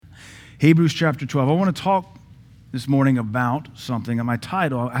Hebrews chapter 12. I want to talk this morning about something. My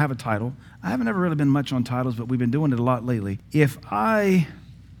title, I have a title. I haven't ever really been much on titles, but we've been doing it a lot lately. I'm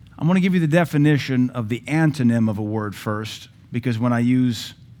going to give you the definition of the antonym of a word first, because when I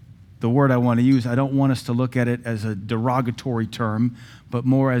use the word I want to use, I don't want us to look at it as a derogatory term, but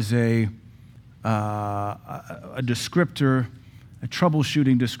more as a descriptor, a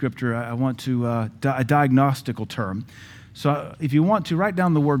troubleshooting descriptor. I want to, a diagnostical term. So if you want to, write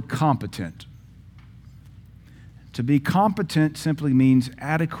down the word competent. To be competent simply means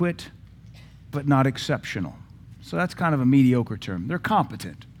adequate, but not exceptional. So that's kind of a mediocre term. They're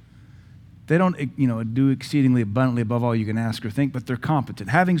competent. They don't, do exceedingly abundantly above all you can ask or think, but they're competent.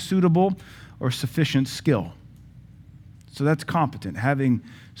 Having suitable or sufficient skill. So that's competent. Having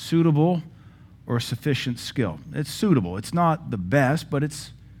suitable or sufficient skill. It's suitable. It's not the best, but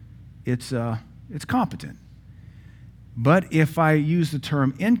it's competent. But if I use the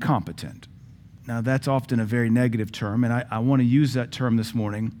term incompetent, now that's often a very negative term, and I want to use that term this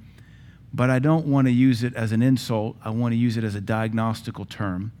morning, but I don't want to use it as an insult. I want to use it as a diagnostical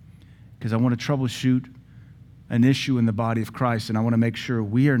term, because I want to troubleshoot an issue in the body of Christ, and I want to make sure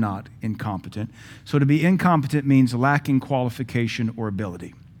we are not incompetent. So to be incompetent means lacking qualification or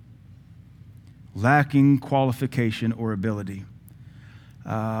ability. Lacking qualification or ability.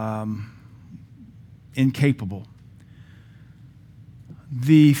 Incapable.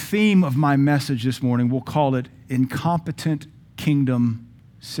 The theme of my message this morning, we'll call it Incompetent Kingdom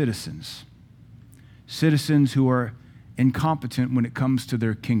Citizens. Citizens who are incompetent when it comes to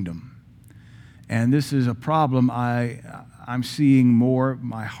their kingdom. And this is a problem I'm seeing more.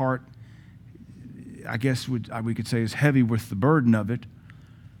 My heart, I guess we could say, is heavy with the burden of it.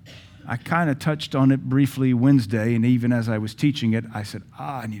 I kind of touched on it briefly Wednesday, and even as I was teaching it, I said,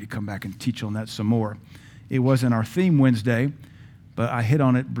 I need to come back and teach on that some more. It wasn't our theme Wednesday, but I hit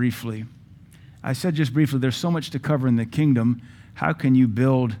on it briefly. I said just briefly, there's so much to cover in the kingdom. How can you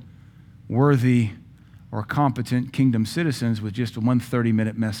build worthy or competent kingdom citizens with just one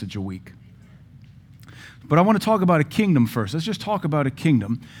 30-minute message a week? But I want to talk about a kingdom first. Let's just talk about a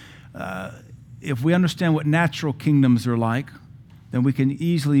kingdom. If we understand what natural kingdoms are like, then we can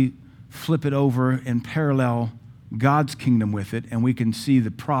easily flip it over and parallel God's kingdom with it, and we can see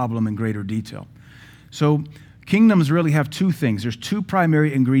the problem in greater detail. So kingdoms really have two things. There's two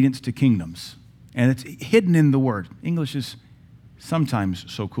primary ingredients to kingdoms, and it's hidden in the word. English is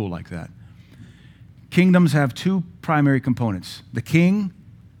sometimes so cool like that. Kingdoms have two primary components, the king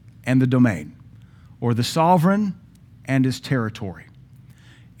and the domain, or the sovereign and his territory.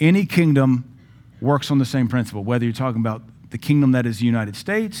 Any kingdom works on the same principle, whether you're talking about the kingdom that is the United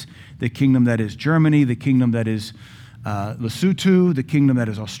States, the kingdom that is Germany, the kingdom that is Lesotho, the kingdom that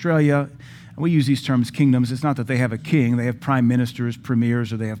is Australia. We use these terms kingdoms. It's not that they have a king. They have prime ministers,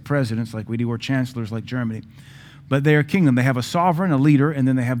 premiers, or they have presidents like we do, or chancellors like Germany. But they are a kingdom. They have a sovereign, a leader, and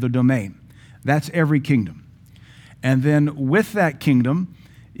then they have their domain. That's every kingdom. And then with that kingdom,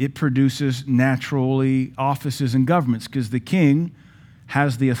 it produces naturally offices and governments, because the king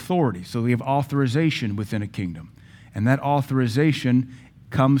has the authority. So we have authorization within a kingdom. And that authorization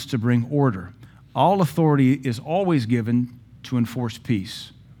comes to bring order. All authority is always given to enforce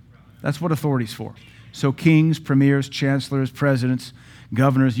peace. That's what authority is for. So kings, premiers, chancellors, presidents,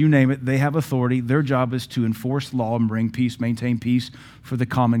 governors, you name it, they have authority. Their job is to enforce law and bring peace, maintain peace for the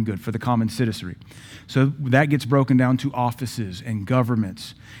common good, for the common citizenry. So that gets broken down to offices and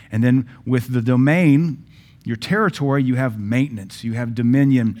governments. And then with the domain, your territory, you have maintenance, you have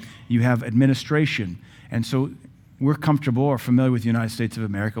dominion, you have administration. And so we're comfortable or familiar with the United States of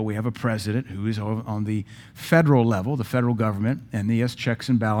America. We have a president who is on the federal level, the federal government, and he has checks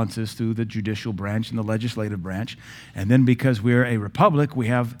and balances through the judicial branch and the legislative branch. And then because we're a republic, we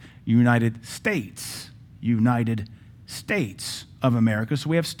have United States of America. So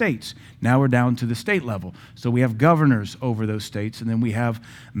we have states. Now we're down to the state level. So we have governors over those states, and then we have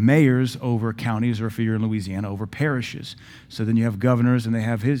mayors over counties, or if you're in Louisiana, over parishes. So then you have governors, and they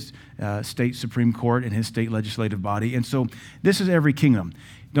have his state Supreme Court and his state legislative body. And so this is every kingdom.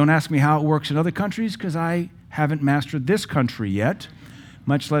 Don't ask me how it works in other countries, because I haven't mastered this country yet,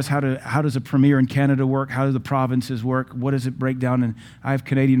 much less how does a premier in Canada work, how do the provinces work, what does it break down. And I have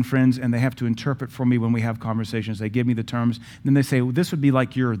Canadian friends, and they have to interpret for me when we have conversations. They give me the terms, and then they say, well, this would be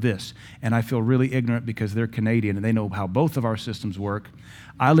like you're this. And I feel really ignorant because they're Canadian, and they know how both of our systems work.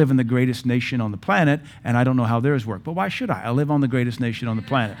 I live in the greatest nation on the planet, and I don't know how theirs work. But why should I? I live on the greatest nation on the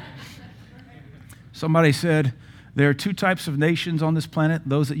planet. Somebody said, there are two types of nations on this planet,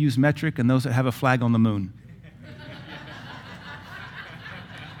 those that use metric and those that have a flag on the moon.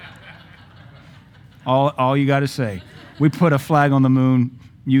 All you got to say. We put a flag on the moon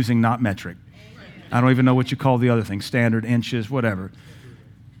using not metric. I don't even know what you call the other thing, standard, inches, whatever.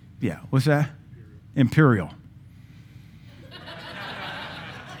 Yeah, what's that? Imperial.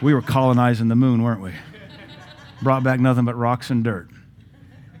 We were colonizing the moon, weren't we? Brought back nothing but rocks and dirt.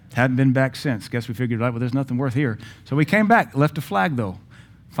 Hadn't been back since. Guess we figured out, well, there's nothing worth here. So we came back, left a flag though.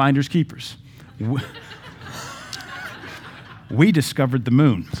 Finders keepers. We discovered the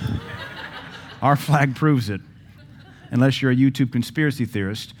moon. Our flag proves it. Unless you're a YouTube conspiracy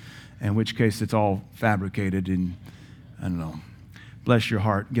theorist, in which case it's all fabricated and, I don't know, bless your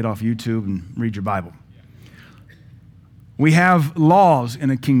heart, get off YouTube and read your Bible. We have laws in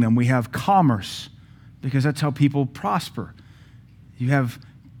a kingdom. We have commerce, because that's how people prosper. You have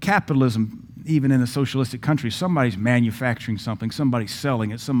capitalism, even in a socialistic country. Somebody's manufacturing something, somebody's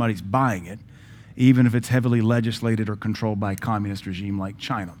selling it, somebody's buying it, even if it's heavily legislated or controlled by a communist regime like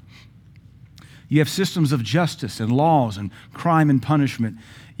China. You have systems of justice and laws and crime and punishment.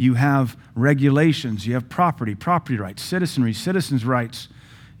 You have regulations. You have property rights, citizenry, citizens' rights.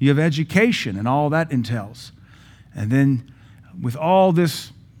 You have education and all that entails. And then with all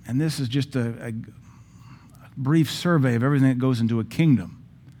this, and this is just a brief survey of everything that goes into a kingdom,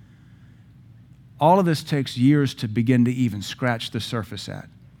 all of this takes years to begin to even scratch the surface at.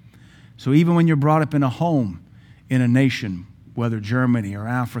 So even when you're brought up in a home in a nation, whether Germany or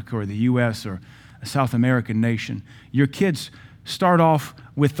Africa or the U.S. or a South American nation, your kids start off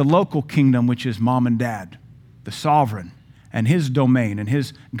with the local kingdom, which is mom and dad, the sovereign, and his domain, and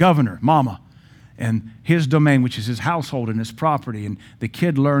his governor, mama, and his domain, which is his household and his property. And the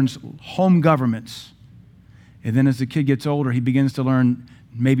kid learns home governments. And then as the kid gets older, he begins to learn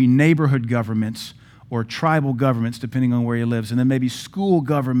maybe neighborhood governments or tribal governments, depending on where he lives, and then maybe school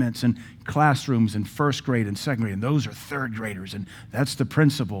governments and classrooms in first grade and second grade, and those are third graders, and that's the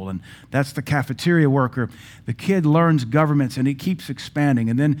principal, and that's the cafeteria worker. The kid learns governments, and it keeps expanding,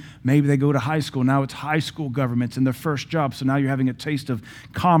 and then maybe they go to high school. Now it's high school governments and their first job, so now you're having a taste of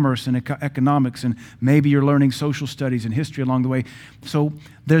commerce and economics, and maybe you're learning social studies and history along the way. So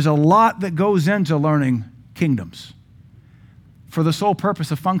there's a lot that goes into learning kingdoms for the sole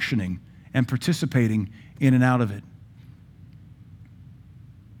purpose of functioning and participating in and out of it.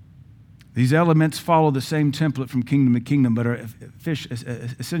 These elements follow the same template from kingdom to kingdom, but are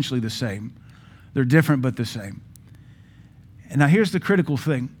essentially the same. They're different, but the same. And now here's the critical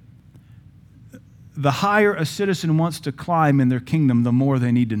thing. The higher a citizen wants to climb in their kingdom, the more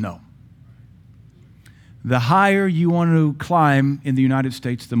they need to know. The higher you want to climb in the United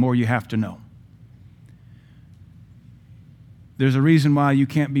States, the more you have to know. There's a reason why you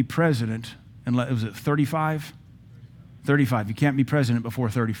can't be president unless, was it 35? 35. You can't be president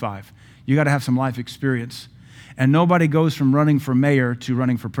before 35. You got to have some life experience. And nobody goes from running for mayor to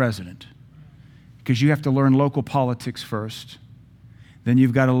running for president, because you have to learn local politics first. Then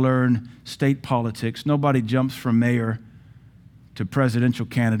you've got to learn state politics. Nobody jumps from mayor to presidential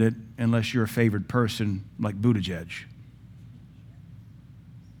candidate unless you're a favored person like Buttigieg.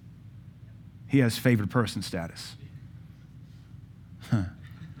 He has favored person status.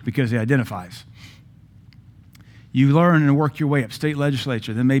 Because he identifies. You learn and work your way up. State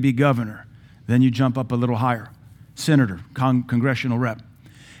legislature, then maybe governor. Then you jump up a little higher. Senator, congressional rep.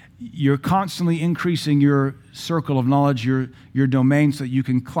 You're constantly increasing your circle of knowledge, your domain, so that you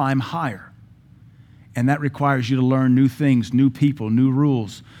can climb higher. And that requires you to learn new things, new people, new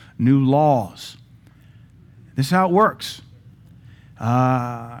rules, new laws. This is how it works.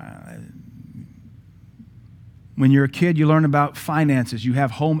 When you're a kid, you learn about finances. You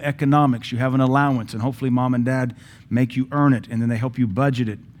have home economics. You have an allowance, and hopefully mom and dad make you earn it, and then they help you budget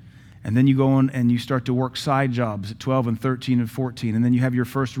it. And then you go on and you start to work side jobs at 12 and 13 and 14, and then you have your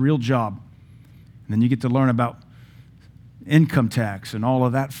first real job. And then you get to learn about income tax and all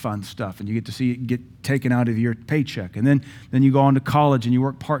of that fun stuff, and you get to see it get taken out of your paycheck. And then you go on to college and you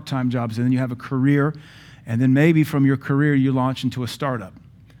work part-time jobs, and then you have a career, and then maybe from your career you launch into a startup.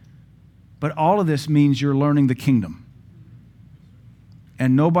 But all of this means you're learning the kingdom.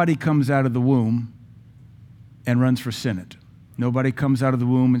 And nobody comes out of the womb and runs for Senate. Nobody comes out of the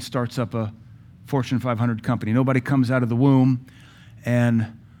womb and starts up a Fortune 500 company. Nobody comes out of the womb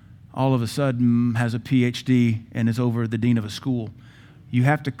and all of a sudden has a PhD and is over the dean of a school. You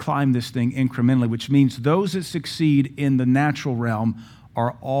have to climb this thing incrementally, which means those that succeed in the natural realm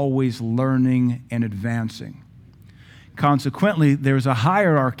are always learning and advancing. Consequently, there's a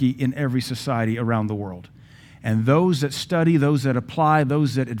hierarchy in every society around the world. And those that study, those that apply,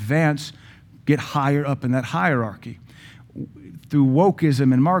 those that advance get higher up in that hierarchy. Through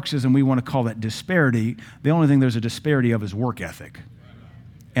wokeism and Marxism, we want to call that disparity. The only thing there's a disparity of is work ethic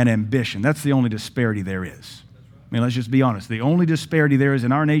and ambition. That's the only disparity there is. I mean, let's just be honest. The only disparity there is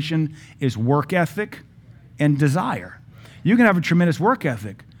in our nation is work ethic and desire. You can have a tremendous work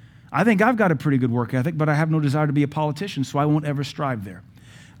ethic. I think I've got a pretty good work ethic, but I have no desire to be a politician, so I won't ever strive there.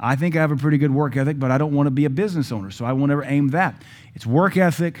 I think I have a pretty good work ethic, but I don't want to be a business owner, so I won't ever aim that. It's work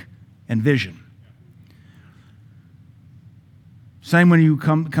ethic and vision. Same when you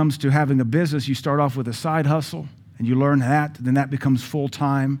comes to having a business, you start off with a side hustle, and you learn that, then that becomes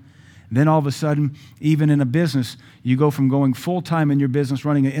full-time. Then all of a sudden, even in a business, you go from going full-time in your business,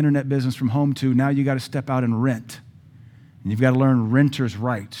 running an internet business from home to now you got to step out and rent. And you've got to learn renters'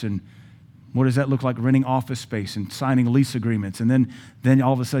 rights and what does that look like, renting office space and signing lease agreements. And then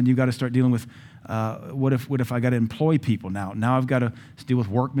all of a sudden you've got to start dealing with what if I got to employ people now? Now I've got to deal with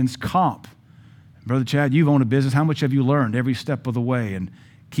workman's comp. Brother Chad, you've owned a business. How much have you learned every step of the way? And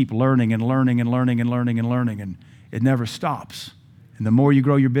keep learning and learning and learning and learning and learning, and it never stops. And the more you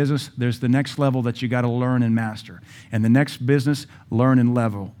grow your business, there's the next level that you got to learn and master. And the next business, learn and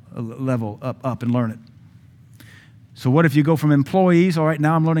level up and learn it. So what if you go from employees, all right,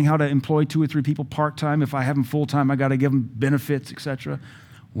 now I'm learning how to employ 2 or 3 people part-time. If I have them full-time, I got to give them benefits, etc.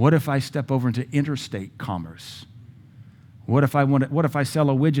 What if I step over into interstate commerce? What if I sell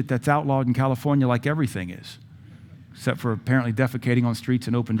a widget that's outlawed in California like everything is, except for apparently defecating on streets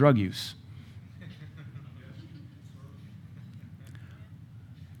and open drug use?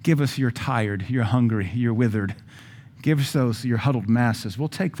 Give us your tired, your hungry, your withered. Give us those, your huddled masses. We'll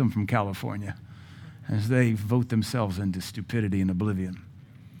take them from California as they vote themselves into stupidity and oblivion.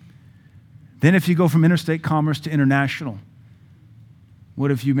 Then if you go from interstate commerce to international,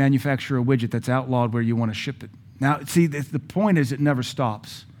 what if you manufacture a widget that's outlawed where you want to ship it? Now, see, the point is it never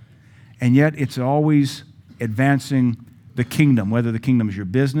stops. And yet it's always advancing the kingdom, whether the kingdom is your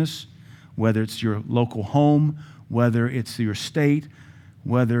business, whether it's your local home, whether it's your state,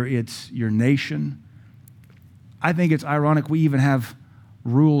 whether it's your nation. I think it's ironic we even have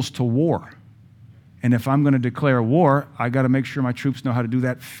rules to war. And if I'm going to declare war, I got to make sure my troops know how to do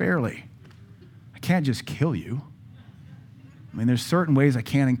that fairly. I can't just kill you. I mean, there's certain ways I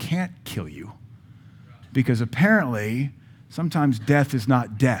can and can't kill you. Because apparently, sometimes death is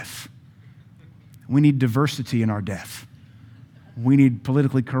not death. We need diversity in our death. We need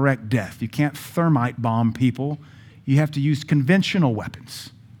politically correct death. You can't thermite bomb people. You have to use conventional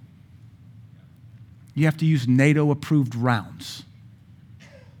weapons. You have to use NATO-approved rounds.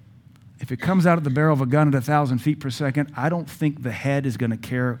 If it comes out of the barrel of a gun at 1,000 feet per second, I don't think the head is going to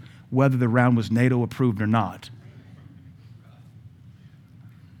care whether the round was NATO-approved or not.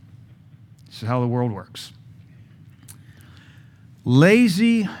 This is how the world works.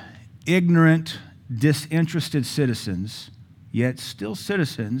 Lazy, ignorant, disinterested citizens, yet still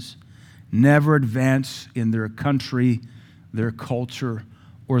citizens, never advance in their country, their culture,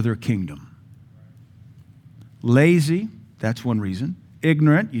 or their kingdom. Lazy, that's one reason.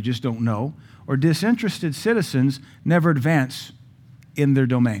 Ignorant, you just don't know. Or disinterested citizens never advance in their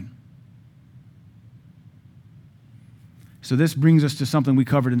domain. So this brings us to something we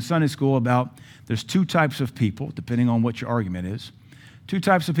covered in Sunday school about there's 2 types of people, depending on what your argument is. 2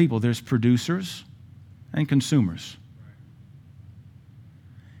 types of people. There's producers and consumers.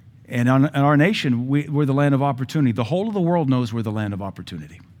 And in our nation, we're the land of opportunity. The whole of the world knows we're the land of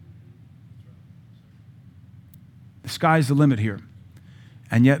opportunity. The sky's the limit here.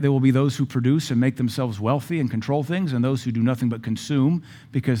 And yet there will be those who produce and make themselves wealthy and control things, and those who do nothing but consume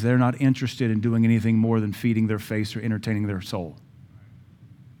because they're not interested in doing anything more than feeding their face or entertaining their soul.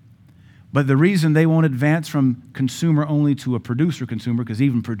 But the reason they won't advance from consumer only to a producer-consumer, because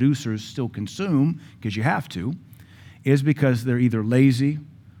even producers still consume, because you have to, is because they're either lazy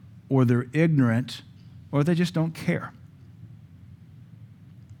or they're ignorant or they just don't care.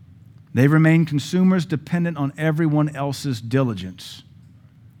 They remain consumers dependent on everyone else's diligence.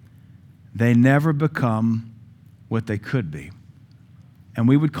 They never become what they could be. And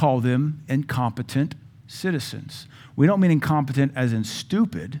we would call them incompetent citizens. We don't mean incompetent as in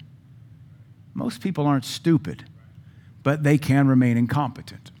stupid. Most people aren't stupid, but they can remain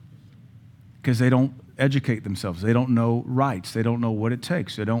incompetent because they don't educate themselves. They don't know rights. They don't know what it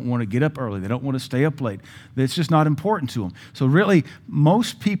takes. They don't want to get up early. They don't want to stay up late. It's just not important to them. So really,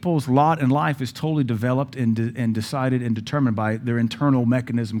 most people's lot in life is totally developed and decided and determined by their internal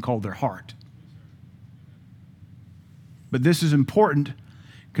mechanism called their heart. But this is important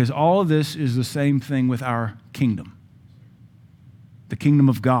because all of this is the same thing with our kingdom. The kingdom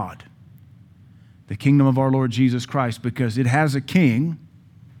of God. The kingdom of our Lord Jesus Christ, because it has a king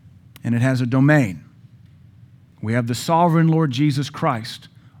and it has a domain. We have the sovereign Lord Jesus Christ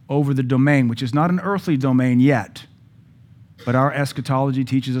over the domain, which is not an earthly domain yet, but our eschatology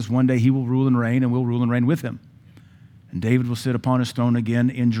teaches us one day he will rule and reign, and we'll rule and reign with him. And David will sit upon his throne again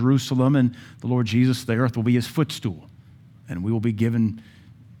in Jerusalem, and the Lord Jesus, the earth will be his footstool. And we will be given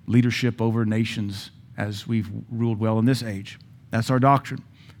leadership over nations as we've ruled well in this age. That's our doctrine.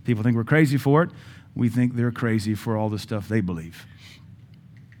 People think we're crazy for it. We think they're crazy for all the stuff they believe.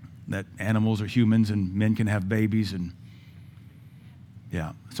 That animals are humans and men can have babies, and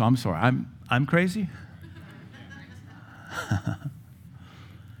yeah. So I'm sorry. I'm crazy?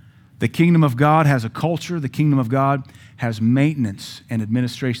 The kingdom of God has a culture. The kingdom of God has maintenance and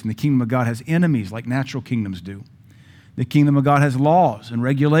administration. The kingdom of God has enemies like natural kingdoms do. The kingdom of God has laws and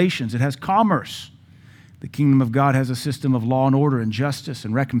regulations. It has commerce. The kingdom of God has a system of law and order and justice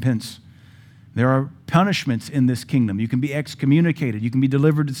and recompense. There are punishments in this kingdom. You can be excommunicated. You can be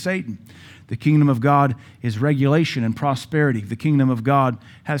delivered to Satan. The kingdom of God is regulation and prosperity. The kingdom of God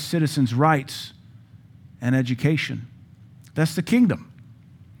has citizens' rights and education. That's the kingdom.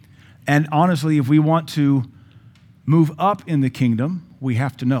 And honestly, if we want to move up in the kingdom, we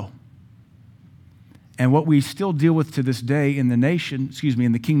have to know. And what we still deal with to this day in the nation,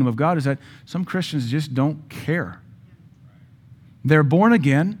 in the kingdom of God, is that some Christians just don't care. They're born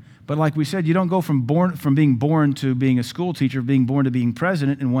again, but like we said, you don't go from being born to being a school teacher, being born to being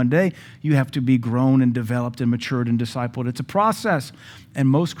president in one day. You have to be grown and developed and matured and discipled. It's a process. And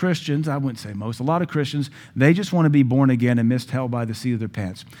most Christians, I wouldn't say most, a lot of Christians, they just want to be born again and missed hell by the seat of their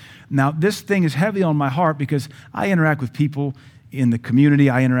pants. Now, this thing is heavy on my heart because I interact with people in the community.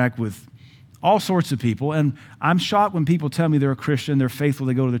 I interact with all sorts of people, and I'm shocked when people tell me they're a Christian, they're faithful,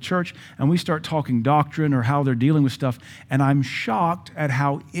 they go to the church, and we start talking doctrine or how they're dealing with stuff, and I'm shocked at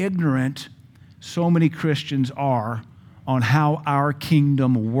how ignorant so many Christians are on how our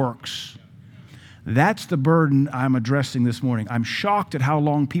kingdom works. That's the burden I'm addressing this morning. I'm shocked at how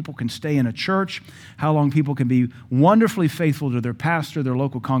long people can stay in a church, how long people can be wonderfully faithful to their pastor, their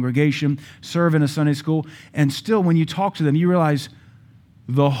local congregation, serve in a Sunday school, and still when you talk to them, you realize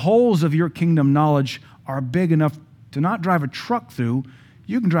the holes of your kingdom knowledge are big enough to not drive a truck through,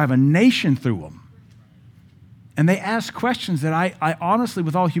 you can drive a nation through them. And they ask questions that I honestly,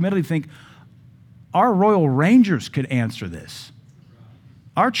 with all humility, think our Royal Rangers could answer this.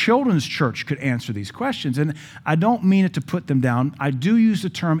 Our children's church could answer these questions. And I don't mean it to put them down. I do use the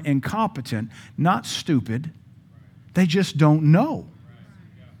term incompetent, not stupid. They just don't know.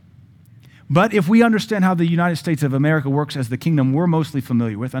 But if we understand how the United States of America works as the kingdom we're mostly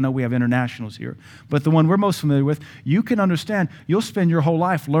familiar with, I know we have internationals here, but the one we're most familiar with, you can understand, you'll spend your whole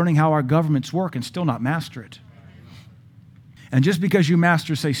life learning how our governments work and still not master it. And just because you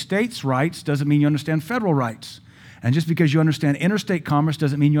master, say, states' rights doesn't mean you understand federal rights. And just because you understand interstate commerce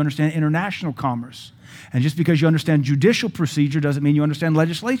doesn't mean you understand international commerce. And just because you understand judicial procedure doesn't mean you understand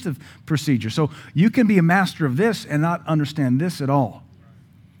legislative procedure. So you can be a master of this and not understand this at all.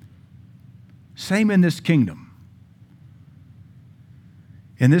 Same in this kingdom.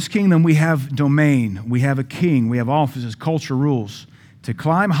 In this kingdom, we have domain, we have a king, we have offices, culture, rules. To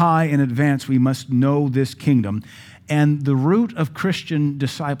climb high and advance, we must know this kingdom. And the root of Christian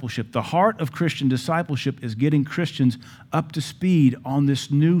discipleship, the heart of Christian discipleship is getting Christians up to speed on this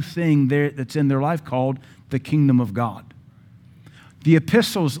new thing that's in their life called the kingdom of God. The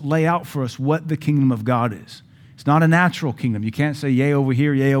epistles lay out for us what the kingdom of God is. It's not a natural kingdom. You can't say yay over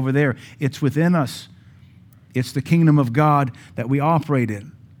here, yay over there. It's within us. It's the kingdom of God that we operate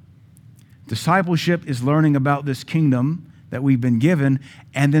in. Discipleship is learning about this kingdom that we've been given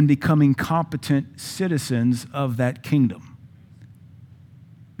and then becoming competent citizens of that kingdom.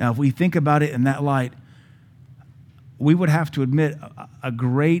 Now, if we think about it in that light, we would have to admit a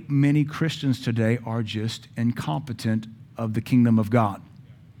great many Christians today are just incompetent of the kingdom of God.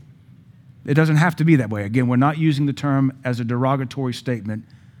 It doesn't have to be that way. Again, we're not using the term as a derogatory statement,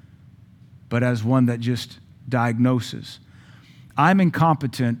 but as one that just diagnoses. I'm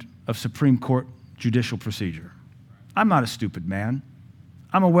incompetent of Supreme Court judicial procedure. I'm not a stupid man.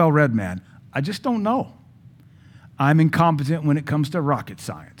 I'm a well-read man. I just don't know. I'm incompetent when it comes to rocket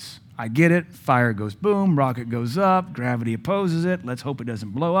science. I get it. Fire goes boom, rocket goes up, gravity opposes it. Let's hope it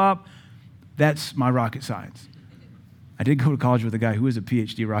doesn't blow up. That's my rocket science. I did go to college with a guy who is a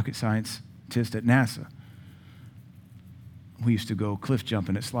PhD rocket scientist at NASA. We used to go cliff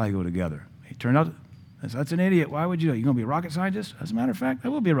jumping at Sligo together. He turned out, that's an idiot. Why would you? You're going to be a rocket scientist? As a matter of fact, I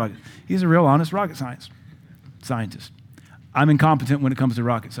will be a rocket. He's a real honest rocket scientist. I'm incompetent when it comes to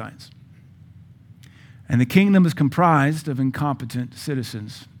rocket science. And the kingdom is comprised of incompetent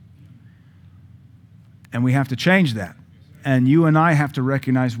citizens. And we have to change that. And you and I have to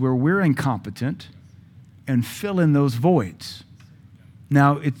recognize where we're incompetent and fill in those voids.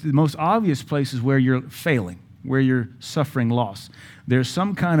 Now, it's the most obvious places where you're failing, where you're suffering loss. There's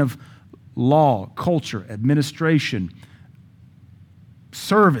some kind of law, culture, administration,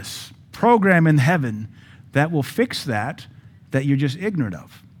 service, program in heaven that will fix that you're just ignorant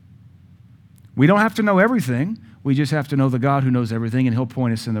of. We don't have to know everything. We just have to know the God who knows everything, and he'll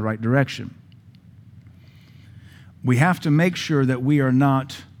point us in the right direction. We have to make sure that we are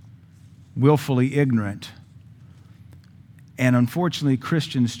not willfully ignorant. And unfortunately,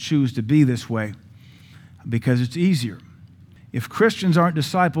 Christians choose to be this way because it's easier. If Christians aren't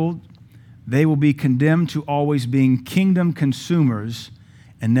discipled, they will be condemned to always being kingdom consumers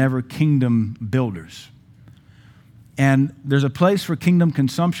and never kingdom builders. And there's a place for kingdom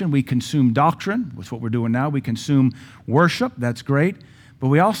consumption. We consume doctrine, which is what we're doing now. We consume worship, that's great. But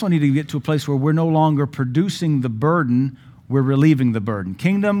we also need to get to a place where we're no longer producing the burden, we're relieving the burden.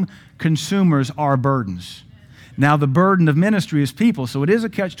 Kingdom consumers are burdens. Now, the burden of ministry is people, so it is a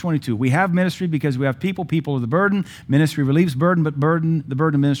catch-22. We have ministry because we have people. People are the burden. Ministry relieves burden, but the burden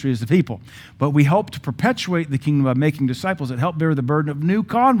of ministry is the people. But we hope to perpetuate the kingdom by making disciples that help bear the burden of new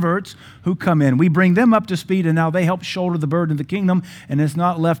converts who come in. We bring them up to speed, and now they help shoulder the burden of the kingdom, and it's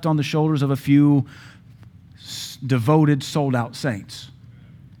not left on the shoulders of a few devoted, sold-out saints.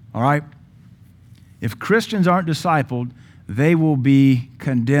 All right? If Christians aren't discipled, they will be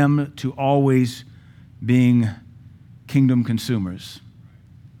condemned to always being kingdom consumers.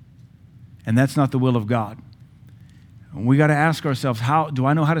 And that's not the will of God. We got to ask ourselves, how do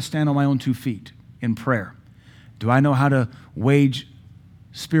I know how to stand on my own 2 feet in prayer? Do I know how to wage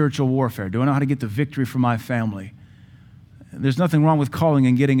spiritual warfare? Do I know how to get the victory for my family? There's nothing wrong with calling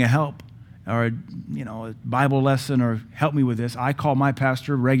and getting a help or a Bible lesson or help me with this. I call my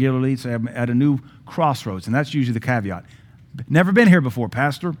pastor regularly, say I'm at a new crossroads, and that's usually the caveat. Never been here before,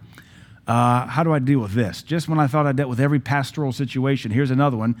 Pastor. How do I deal with this? Just when I thought I dealt with every pastoral situation, here's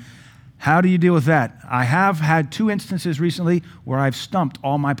another one. How do you deal with that? I have had 2 instances recently where I've stumped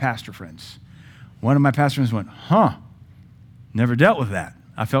all my pastor friends. One of my pastor friends went, never dealt with that.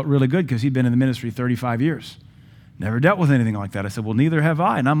 I felt really good because he'd been in the ministry 35 years. Never dealt with anything like that. I said, well, neither have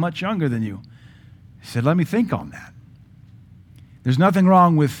I, and I'm much younger than you. He said, let me think on that. There's nothing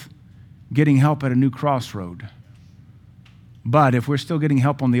wrong with getting help at a new crossroad. But if we're still getting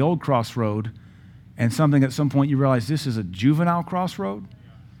help on the old crossroad and something at some point you realize this is a juvenile crossroad,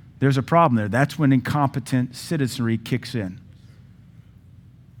 there's a problem there. That's when incompetent citizenry kicks in.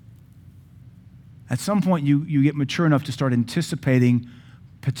 At some point you get mature enough to start anticipating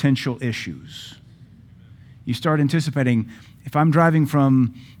potential issues. You start anticipating, if I'm driving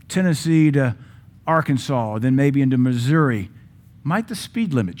from Tennessee to Arkansas, then maybe into Missouri, might the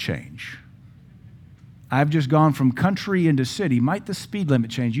speed limit change? I've just gone from country into city. Might the speed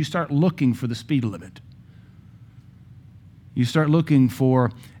limit change? You start looking for the speed limit. You start looking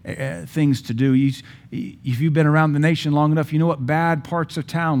for things to do. If you've been around the nation long enough, you know what bad parts of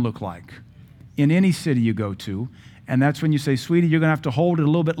town look like in any city you go to. And that's when you say, sweetie, you're going to have to hold it a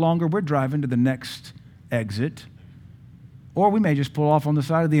little bit longer. We're driving to the next exit. Or we may just pull off on the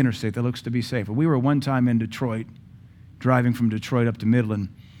side of the interstate that looks to be safer. We were one time in Detroit, driving from Detroit up to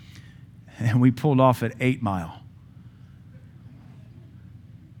Midland, and we pulled off at 8 Mile.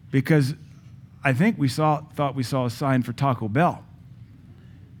 Because I think thought we saw a sign for Taco Bell.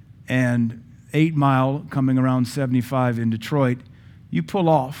 And 8 Mile coming around 75 in Detroit, you pull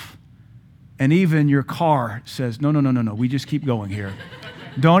off, and even your car says, no, we just keep going here.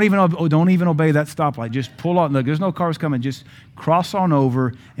 Don't even obey that stoplight. Just pull on. Look, there's no cars coming. Just cross on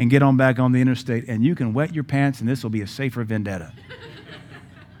over and get on back on the interstate, and you can wet your pants, and this will be a safer vendetta.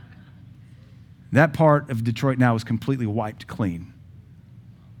 That part of Detroit now is completely wiped clean.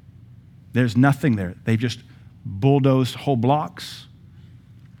 There's nothing there. They've just bulldozed whole blocks.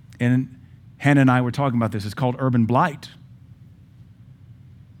 And Hannah and I were talking about this. It's called urban blight.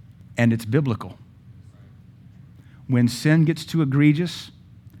 And it's biblical. When sin gets too egregious,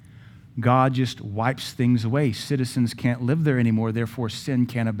 God just wipes things away. Citizens can't live there anymore, therefore sin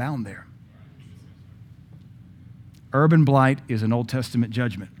can't abound there. Urban blight is an Old Testament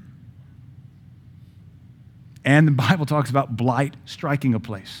judgment. And the Bible talks about blight striking a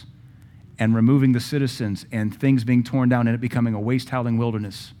place and removing the citizens and things being torn down and it becoming a waste-howling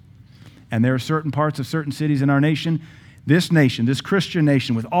wilderness. And there are certain parts of certain cities in our nation, this Christian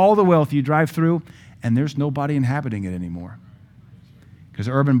nation, with all the wealth you drive through, and there's nobody inhabiting it anymore. Because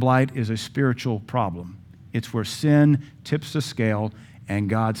urban blight is a spiritual problem. It's where sin tips the scale and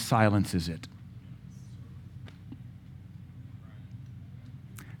God silences it.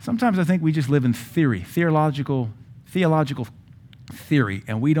 Sometimes I think we just live in theory, theological theory,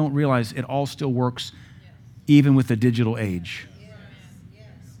 and we don't realize it all still works even with the digital age.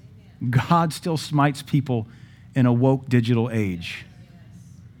 God still smites people in a woke digital age.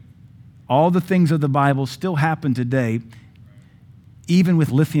 All the things of the Bible still happen today, even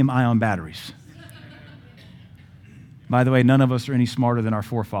with lithium-ion batteries. By the way, none of us are any smarter than our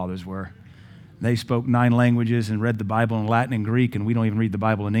forefathers were. They spoke 9 languages and read the Bible in Latin and Greek, and we don't even read the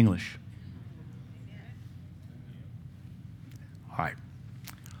Bible in English. All right.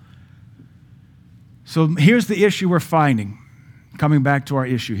 So here's the issue we're finding. Coming back to our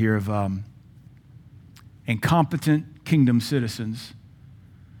issue here of incompetent kingdom citizens.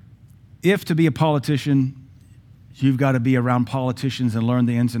 If to be a politician, you've got to be around politicians and learn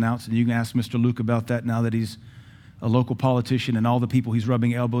the ins and outs, and you can ask Mr. Luke about that now that he's a local politician and all the people he's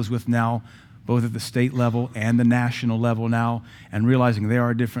rubbing elbows with now, both at the state level and the national level now, and realizing there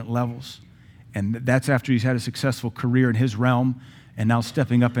are different levels. And that's after he's had a successful career in his realm and now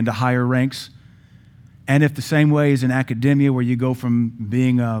stepping up into higher ranks. And if the same way as in academia, where you go from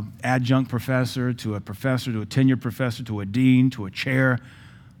being an adjunct professor to a tenured professor to a dean to a chair,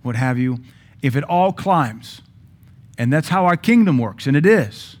 what have you, if it all climbs, and that's how our kingdom works, and it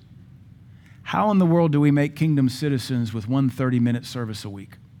is, how in the world do we make kingdom citizens with one 30-minute service a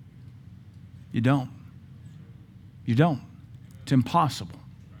week? You don't. You don't. It's impossible.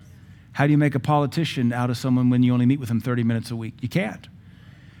 How do you make a politician out of someone when you only meet with them 30 minutes a week? You can't.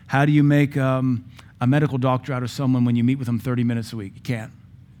 How do you make a medical doctor out of someone when you meet with them 30 minutes a week? You can't.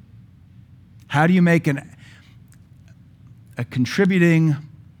 How do you make a contributing,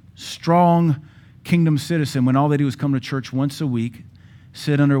 strong kingdom citizen when all they do is come to church once a week,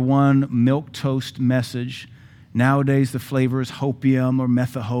 sit under one milquetoast message? Nowadays, the flavor is hopium or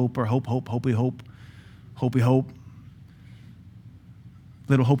methahope or hope,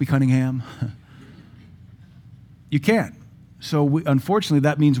 little Hopi Cunningham. You can't. So unfortunately,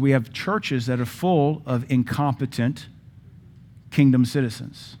 that means we have churches that are full of incompetent kingdom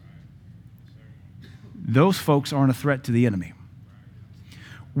citizens. Those folks aren't a threat to the enemy.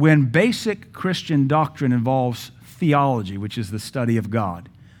 When basic Christian doctrine involves theology, which is the study of God,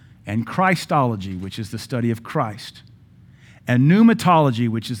 and Christology, which is the study of Christ, and pneumatology,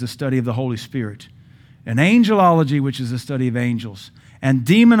 which is the study of the Holy Spirit, and angelology, which is the study of angels, and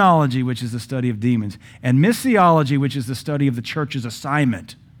demonology, which is the study of demons, and missiology, which is the study of the church's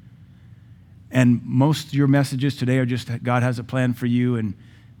assignment. And most of your messages today are just that God has a plan for you, and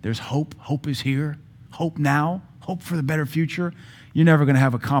there's hope. Hope is here. Hope now. Hope for the better future. You're never going to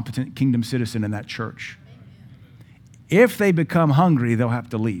have a competent kingdom citizen in that church. If they become hungry, they'll have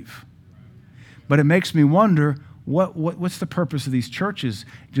to leave. But it makes me wonder, what's the purpose of these churches?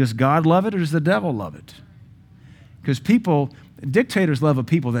 Does God love it or does the devil love it? Because dictators love a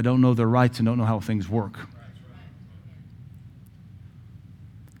people that don't know their rights and don't know how things work.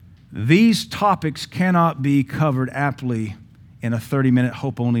 These topics cannot be covered aptly in a 30-minute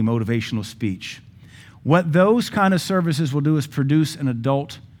hope-only motivational speech. What those kind of services will do is produce an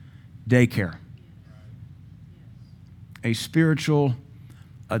adult daycare. A spiritual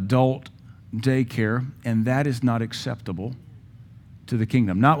adult daycare, and that is not acceptable to the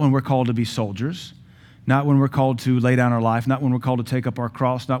kingdom. Not when we're called to be soldiers, not when we're called to lay down our life, not when we're called to take up our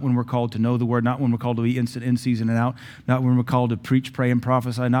cross, not when we're called to know the word, not when we're called to be instant in season and out, not when we're called to preach, pray, and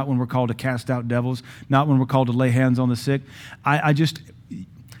prophesy, not when we're called to cast out devils, not when we're called to lay hands on the sick.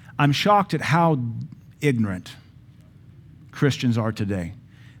 I'm shocked at how ignorant Christians are today.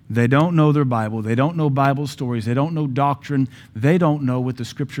 They don't know their Bible. They don't know Bible stories. They don't know doctrine. They don't know what the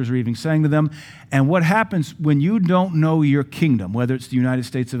scriptures are even saying to them. And what happens when you don't know your kingdom, whether it's the United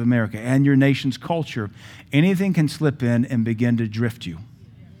States of America and your nation's culture, anything can slip in and begin to drift you.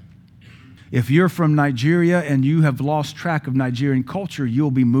 If you're from Nigeria and you have lost track of Nigerian culture,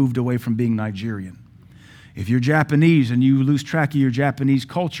 you'll be moved away from being Nigerian. If you're Japanese and you lose track of your Japanese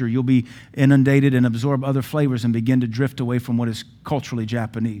culture, you'll be inundated and absorb other flavors and begin to drift away from what is culturally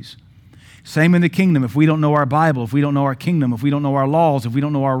Japanese. Same in the kingdom. If we don't know our Bible, if we don't know our kingdom, if we don't know our laws, if we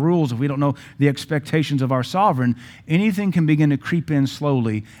don't know our rules, if we don't know the expectations of our sovereign, anything can begin to creep in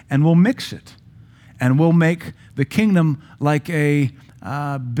slowly, and we'll mix it. And we'll make the kingdom like a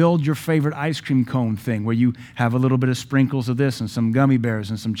build your favorite ice cream cone thing where you have a little bit of sprinkles of this and some gummy bears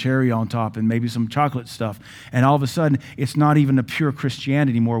and some cherry on top and maybe some chocolate stuff. And all of a sudden, it's not even a pure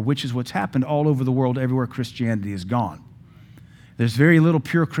Christianity anymore, which is what's happened all over the world everywhere Christianity is gone. There's very little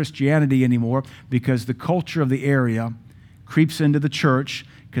pure Christianity anymore because the culture of the area creeps into the church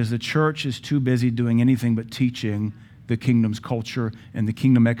because the church is too busy doing anything but teaching the kingdom's culture and the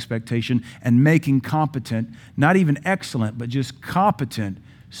kingdom expectation and making competent, not even excellent, but just competent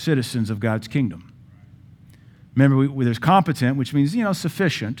citizens of God's kingdom. Remember, there's competent, which means,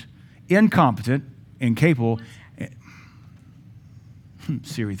 sufficient, incompetent, incapable.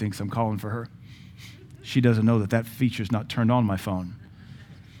 Siri thinks I'm calling for her. She doesn't know that feature's not turned on my phone.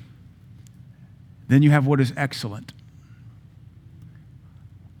 Then you have what is excellent.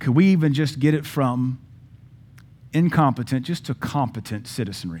 Could we even just get it from incompetent just to competent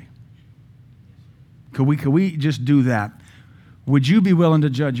citizenry? Could we just do that? Would you be willing to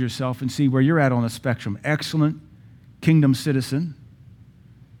judge yourself and see where you're at on the spectrum? Excellent kingdom citizen,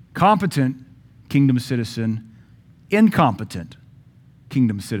 competent kingdom citizen, incompetent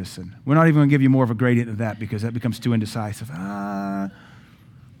kingdom citizen. We're not even going to give you more of a gradient of that because that becomes too indecisive.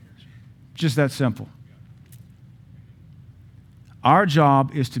 Just that simple. Our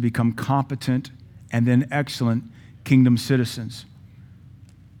job is to become competent and then excellent kingdom citizens.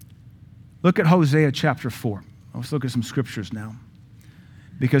 Look at Hosea chapter 4. Let's look at some scriptures now.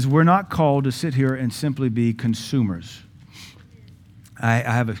 Because we're not called to sit here and simply be consumers. I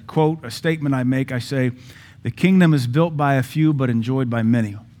have a quote, a statement I make. I say, the kingdom is built by a few but enjoyed by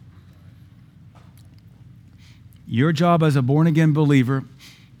many. Your job as a born-again believer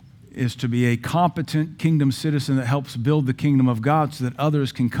is to be a competent kingdom citizen that helps build the kingdom of God so that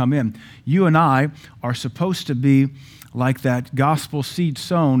others can come in. You and I are supposed to be like that gospel seed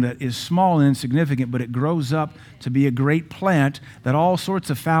sown that is small and insignificant, but it grows up to be a great plant that all sorts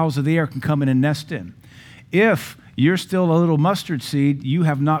of fowls of the air can come in and nest in. If you're still a little mustard seed, you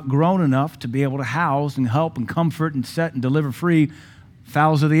have not grown enough to be able to house and help and comfort and set and deliver free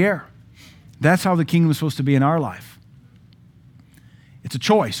fowls of the air. That's how the kingdom is supposed to be in our life. It's a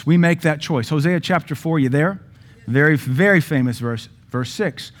choice. We make that choice. Hosea chapter 4, you there? Very, very famous verse, verse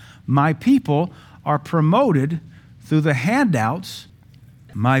 6. My people are promoted through the handouts.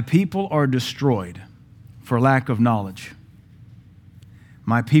 My people are destroyed for lack of knowledge.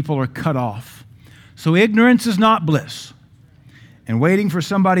 My people are cut off. So ignorance is not bliss. And waiting for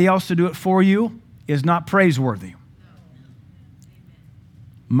somebody else to do it for you is not praiseworthy.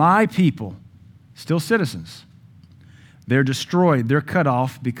 My people, still citizens, they're destroyed, they're cut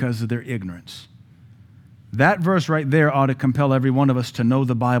off because of their ignorance. That verse right there ought to compel every one of us to know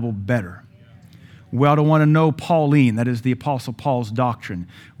the Bible better. We ought to want to know Pauline, that is the Apostle Paul's doctrine.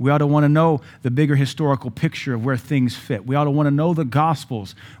 We ought to want to know the bigger historical picture of where things fit. We ought to want to know the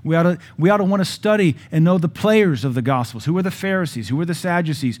Gospels. We ought to want to study and know the players of the Gospels. Who were the Pharisees? Who were the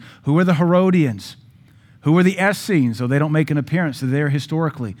Sadducees? Who were the Herodians? Who were the Essenes? So they don't make an appearance. They're there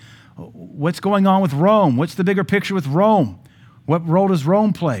historically. What's going on with Rome? What's the bigger picture with Rome? What role does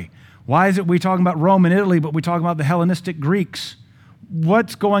Rome play? Why is it we talking about Rome and Italy, but we talking about the Hellenistic Greeks?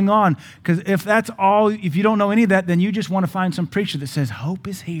 What's going on? Because if that's all, if you don't know any of that, then you just want to find some preacher that says, hope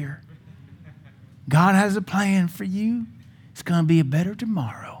is here. God has a plan for you. It's going to be a better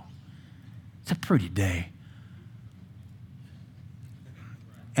tomorrow. It's a pretty day.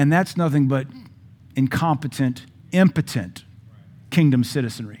 And that's nothing but incompetent, impotent kingdom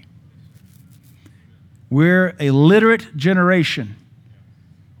citizenry. We're a literate generation.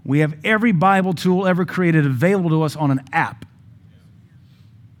 We have every Bible tool ever created available to us on an app.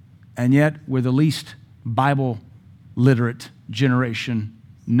 And yet, we're the least Bible literate generation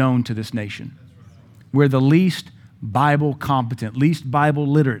known to this nation. We're the least Bible competent, least Bible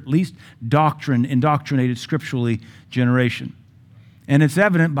literate, least indoctrinated scripturally generation. And it's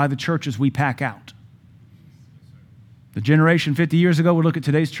evident by the churches we pack out. The generation 50 years ago would look at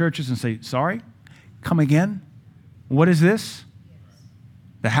today's churches and say, sorry, come again? What is this?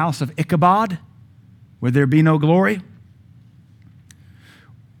 The house of Ichabod, where there be no glory?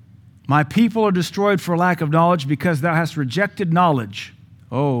 My people are destroyed for lack of knowledge because thou hast rejected knowledge.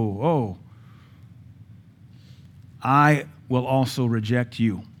 I will also reject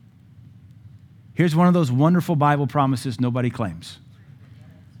you. Here's one of those wonderful Bible promises nobody claims.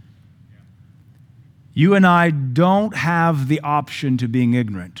 You and I don't have the option to being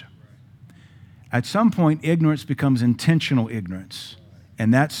ignorant. At some point, ignorance becomes intentional ignorance,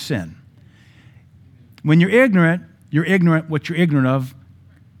 and that's sin. When you're ignorant what you're ignorant of,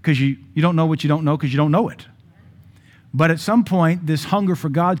 because you don't know what you don't know because you don't know it. But at some point, this hunger for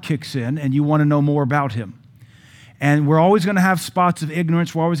God kicks in and you want to know more about him. And we're always going to have spots of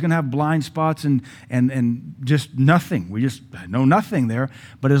ignorance. We're always going to have blind spots and just nothing. We just know nothing there.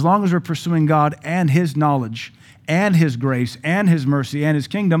 But as long as we're pursuing God and his knowledge and his grace and his mercy and his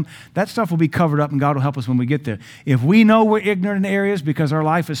kingdom, that stuff will be covered up and God will help us when we get there. If we know we're ignorant in areas because our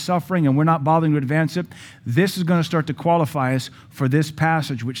life is suffering and we're not bothering to advance it, this is going to start to qualify us for this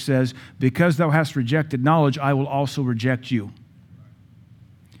passage which says, because thou hast rejected knowledge, I will also reject you.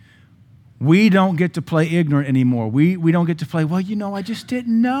 We don't get to play ignorant anymore. We don't get to play, I just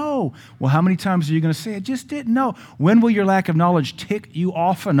didn't know. Well, how many times are you going to say, I just didn't know? When will your lack of knowledge tick you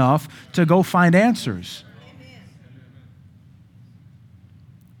off enough to go find answers?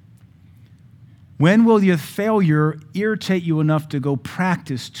 When will your failure irritate you enough to go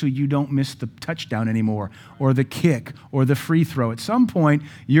practice till you don't miss the touchdown anymore, or the kick, or the free throw? At some point,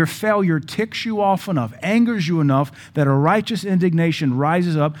 your failure ticks you off enough, angers you enough, that a righteous indignation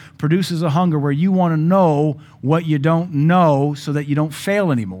rises up, produces a hunger where you want to know what you don't know so that you don't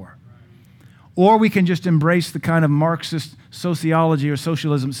fail anymore. Or we can just embrace the kind of Marxist sociology or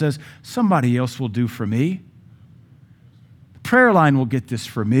socialism that says, somebody else will do for me. Prayer line will get this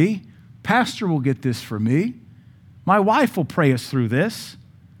for me. Pastor will get this for me. My wife will pray us through this.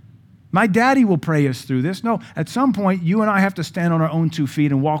 My daddy will pray us through this. No, at some point, you and I have to stand on our own 2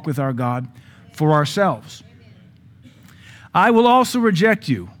 feet and walk with our God for ourselves. I will also reject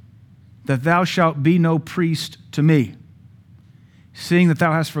you, that thou shalt be no priest to me. Seeing that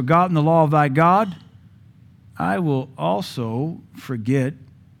thou hast forgotten the law of thy God, I will also forget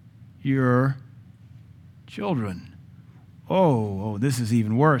your children. Oh, this is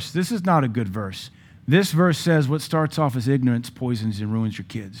even worse. This is not a good verse. This verse says what starts off as ignorance poisons and ruins your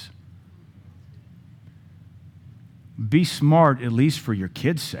kids. Be smart, at least for your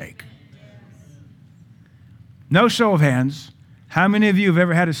kids' sake. No show of hands. How many of you have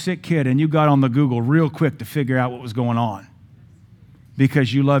ever had a sick kid and you got on the Google real quick to figure out what was going on?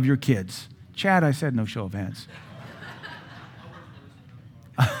 Because you love your kids. Chad, I said no show of hands.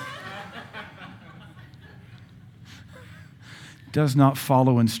 Does not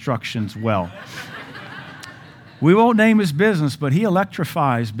follow instructions well. We won't name his business, but he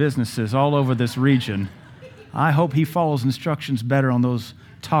electrifies businesses all over this region. I hope he follows instructions better on those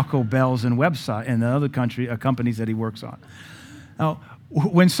Taco Bells and website and the other companies that he works on. Now,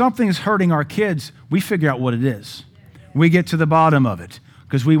 when something is hurting our kids, we figure out what it is. We get to the bottom of it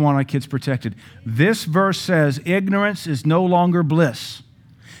because we want our kids protected. This verse says ignorance is no longer bliss.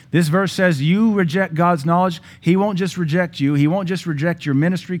 This verse says you reject God's knowledge. He won't just reject you. He won't just reject your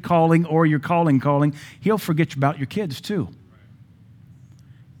ministry calling or your calling. He'll forget about your kids too.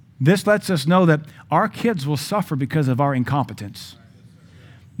 This lets us know that our kids will suffer because of our incompetence.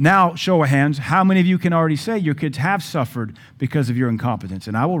 Now, show of hands, how many of you can already say your kids have suffered because of your incompetence?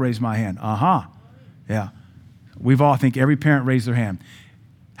 And I will raise my hand. Yeah. We've all, I think every parent raised their hand.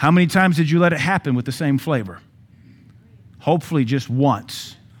 How many times did you let it happen with the same flavor? Hopefully just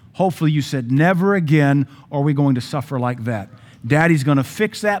once. Hopefully you said, never again are we going to suffer like that. Daddy's going to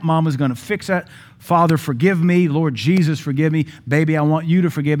fix that. Mama's going to fix that. Father, forgive me. Lord Jesus, forgive me. Baby, I want you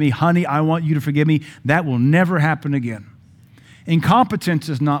to forgive me. Honey, I want you to forgive me. That will never happen again. Incompetence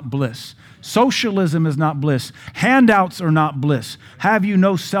is not bliss. Socialism is not bliss. Handouts are not bliss. Have you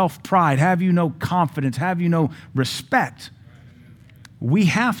no self-pride? Have you no confidence? Have you no respect? We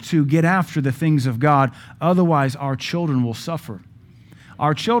have to get after the things of God. Otherwise, our children will suffer.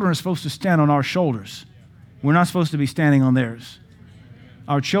 Our children are supposed to stand on our shoulders. We're not supposed to be standing on theirs.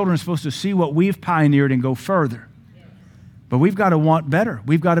 Our children are supposed to see what we've pioneered and go further. But we've got to want better.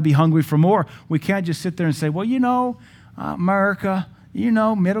 We've got to be hungry for more. We can't just sit there and say, well, you know, America, you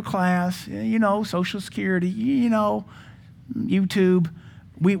know, middle class, you know, Social Security, you know, YouTube.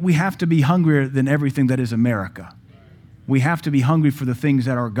 We have to be hungrier than everything that is America. We have to be hungry for the things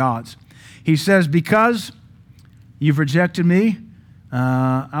that are God's. He says, because you've rejected me,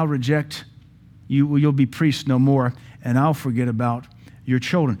 I'll reject you. You'll be priests no more, and I'll forget about your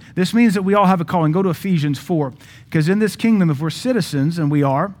children. This means that we all have a calling. Go to Ephesians 4, because in this kingdom, if we're citizens, and we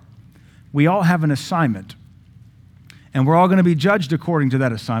all have an assignment. And we're all going to be judged according to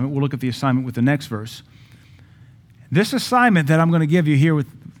that assignment. We'll look at the assignment with the next verse. This assignment that I'm going to give you here with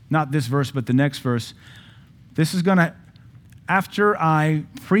not this verse, but the next verse, this is going to, after I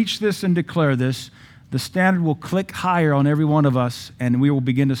preach this and declare this, the standard will click higher on every one of us, and we will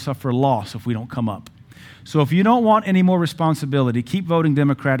begin to suffer loss if we don't come up. So if you don't want any more responsibility, keep voting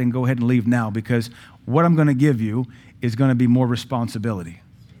Democrat and go ahead and leave now, because what I'm going to give you is going to be more responsibility.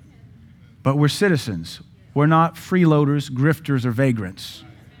 But we're citizens. We're not freeloaders, grifters, or vagrants.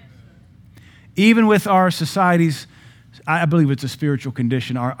 Even with our society's, I believe it's a spiritual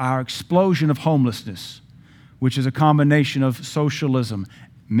condition, our explosion of homelessness, which is a combination of socialism,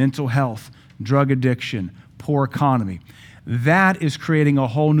 mental health, drug addiction, poor economy. That is creating a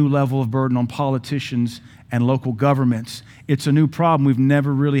whole new level of burden on politicians and local governments. It's a new problem we've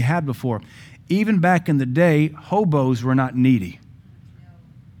never really had before. Even back in the day, hobos were not needy.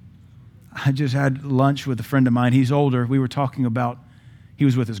 I just had lunch with a friend of mine. He's older. We were talking about, he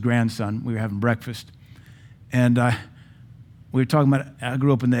was with his grandson. We were having breakfast. And we were talking about, I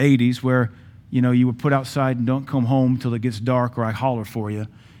grew up in the 80s where, you know, you were put outside and don't come home till it gets dark or I holler for you.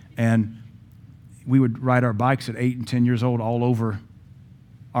 And we would ride our bikes at 8 and 10 years old all over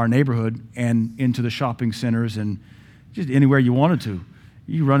our neighborhood and into the shopping centers and just anywhere you wanted to.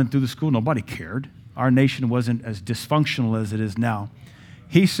 You running through the school, nobody cared. Our nation wasn't as dysfunctional as it is now.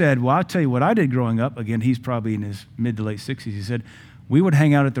 He said, well, I'll tell you what I did growing up. Again, he's probably in his mid to late 60s. He said, we would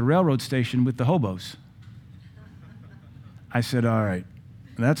hang out at the railroad station with the hobos. I said, all right,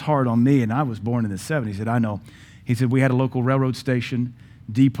 that's hard on me, and I was born in the 70s. He said, I know. He said, we had a local railroad station,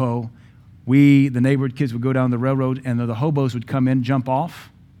 depot. The neighborhood kids would go down the railroad, and the hobos would come in, jump off.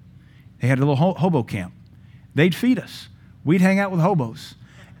 They had a little hobo camp. They'd feed us. We'd hang out with hobos.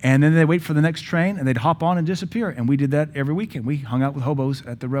 And then they'd wait for the next train, and they'd hop on and disappear. And we did that every weekend. We hung out with hobos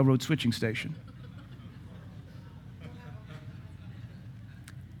at the railroad switching station.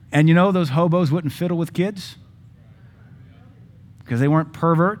 And you know, those hobos wouldn't fiddle with kids because they weren't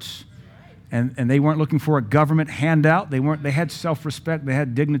perverts, and they weren't looking for a government handout. They had self-respect, they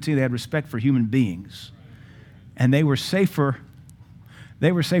had dignity, they had respect for human beings. And they were safer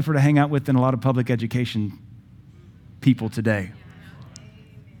to hang out with than a lot of public education people today.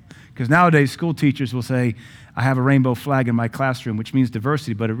 Because nowadays, school teachers will say, I have a rainbow flag in my classroom, which means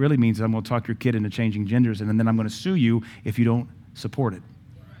diversity, but it really means I'm going to talk your kid into changing genders, and then I'm going to sue you if you don't support it.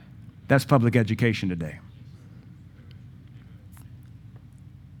 That's public education today.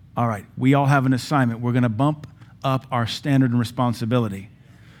 All right, we all have an assignment. We're going to bump up our standard and responsibility.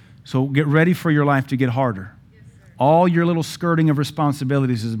 So get ready for your life to get harder. All your little skirting of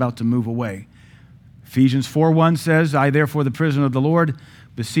responsibilities is about to move away. Ephesians 4:1 says, I therefore, the prisoner of the Lord,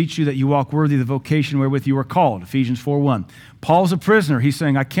 beseech you that you walk worthy of the vocation wherewith you are called. Ephesians 4:1. Paul's a prisoner. He's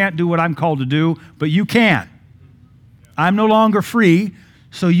saying, I can't do what I'm called to do, but you can. I'm no longer free,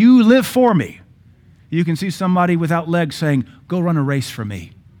 so you live for me. You can see somebody without legs saying, go run a race for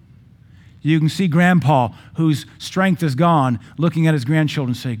me. You can see grandpa, whose strength is gone, looking at his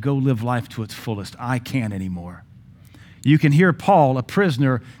grandchildren say, go live life to its fullest. I can't anymore. You can hear Paul, a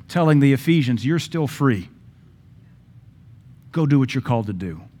prisoner, telling the Ephesians, you're still free. Go do what you're called to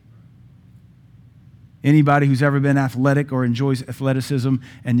do. Anybody who's ever been athletic or enjoys athleticism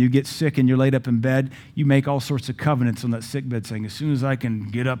and you get sick and you're laid up in bed, you make all sorts of covenants on that sick bed saying, as soon as I can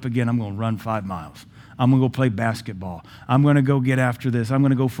get up again, I'm going to run 5 miles. I'm going to go play basketball. I'm going to go get after this. I'm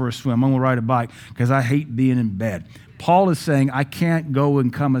going to go for a swim. I'm going to ride a bike because I hate being in bed. Paul is saying, I can't go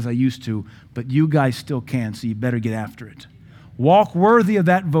and come as I used to, but you guys still can, so you better get after it. Walk worthy of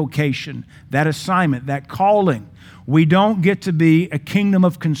that vocation, that assignment, that calling. We don't get to be a kingdom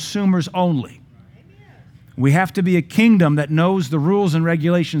of consumers only. We have to be a kingdom that knows the rules and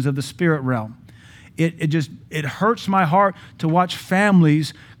regulations of the spirit realm. It hurts my heart to watch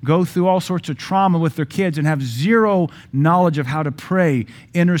families go through all sorts of trauma with their kids and have zero knowledge of how to pray,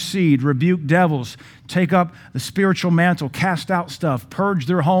 intercede, rebuke devils, take up the spiritual mantle, cast out stuff, purge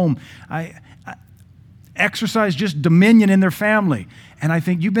their home, exercise just dominion in their family. And I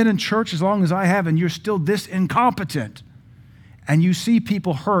think you've been in church as long as I have, and you're still this incompetent. And you see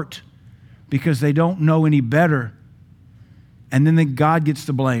people hurt because they don't know any better. And then God gets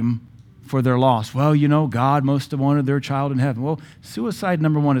the blame for their loss. Well, you know, God must have wanted their child in heaven. Well, suicide,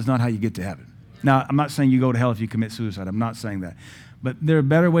 number one, is not how you get to heaven. Now, I'm not saying you go to hell if you commit suicide. I'm not saying that. But there are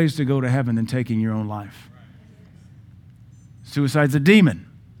better ways to go to heaven than taking your own life. Suicide's a demon.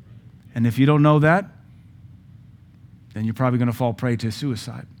 And if you don't know that, then you're probably going to fall prey to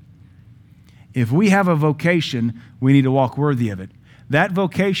suicide. If we have a vocation, we need to walk worthy of it. That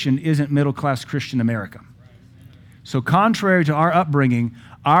vocation isn't middle-class Christian America. So contrary to our upbringing,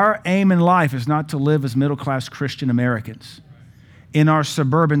 our aim in life is not to live as middle-class Christian Americans in our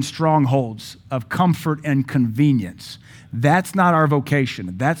suburban strongholds of comfort and convenience. That's not our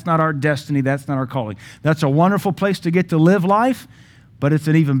vocation. That's not our destiny. That's not our calling. That's a wonderful place to get to live life, but it's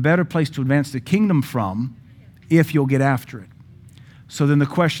an even better place to advance the kingdom from if you'll get after it. So then the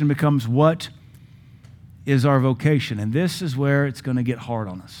question becomes, what is our vocation? And this is where it's going to get hard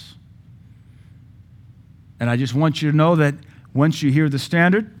on us. And I just want you to know that once you hear the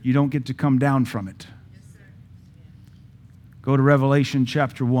standard, you don't get to come down from it. Go to Revelation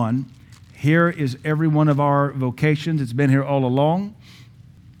chapter 1. Here is every one of our vocations. It's been here all along.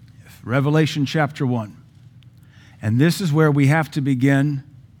 Revelation chapter 1. And this is where we have to begin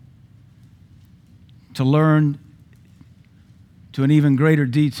to learn to an even greater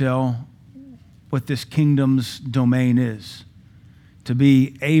detail what this kingdom's domain is. To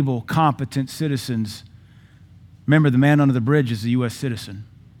be able, competent citizens. Remember, the man under the bridge is a U.S. citizen.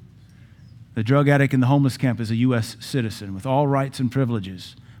 The drug addict in the homeless camp is a U.S. citizen with all rights and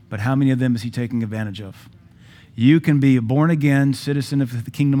privileges. But how many of them is he taking advantage of? You can be a born-again citizen of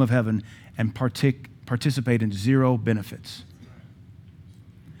the kingdom of heaven and participate in zero benefits.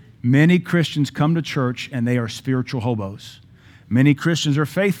 Many Christians come to church and they are spiritual hobos. Many Christians are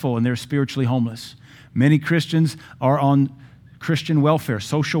faithful and they're spiritually homeless. Many Christians are on Christian welfare,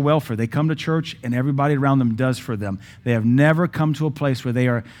 social welfare. They come to church and everybody around them does for them. They have never come to a place where they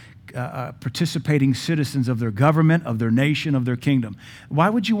are participating citizens of their government, of their nation, of their kingdom. Why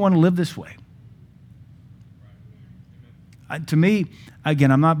would you want to live this way? To me,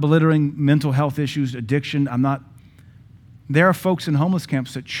 again, I'm not belittling mental health issues, addiction. There are folks in homeless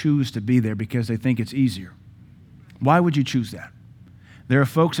camps that choose to be there because they think it's easier. Why would you choose that? There are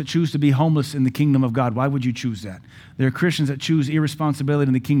folks that choose to be homeless in the kingdom of God. Why would you choose that? There are Christians that choose irresponsibility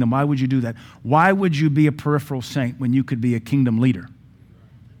in the kingdom. Why would you do that? Why would you be a peripheral saint when you could be a kingdom leader?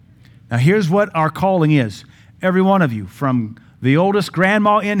 Now, here's what our calling is. Every one of you, from the oldest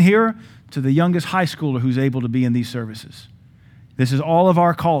grandma in here to the youngest high schooler who's able to be in these services. This is all of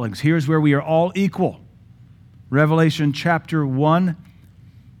our callings. Here's where we are all equal. Revelation chapter 1,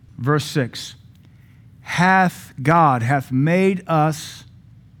 verse 6. God hath made us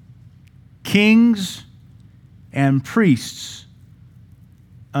kings and priests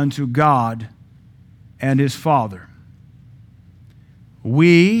unto God and his Father.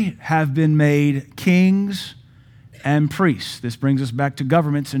 We have been made kings and priests. This brings us back to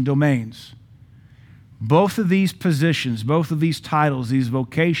governments and domains. Both of these positions, both of these titles, these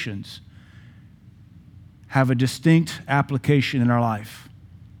vocations have a distinct application in our life.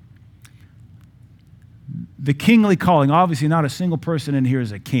 The kingly calling, obviously not a single person in here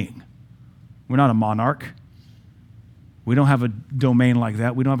is a king. We're not a monarch. We don't have a domain like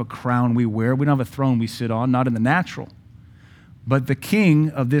that. We don't have a crown we wear. We don't have a throne we sit on, not in the natural. But the king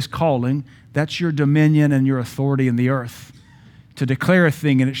of this calling, that's your dominion and your authority in the earth. To declare a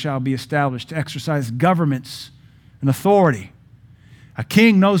thing and it shall be established. To exercise governments and authority. A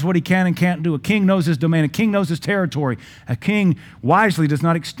king knows what he can and can't do. A king knows his domain. A king knows his territory. A king wisely does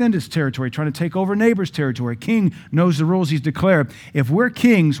not extend his territory, trying to take over neighbor's territory. A king knows the rules he's declared. If we're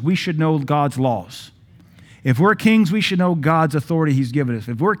kings, we should know God's laws. If we're kings, we should know God's authority he's given us.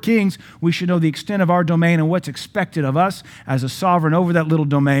 If we're kings, we should know the extent of our domain and what's expected of us as a sovereign over that little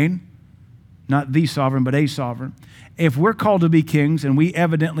domain. Not the sovereign, but a sovereign. If we're called to be kings, and we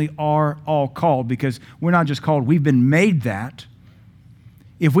evidently are all called, because we're not just called, we've been made that.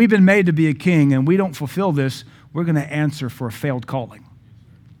 If we've been made to be a king and we don't fulfill this, we're going to answer for a failed calling.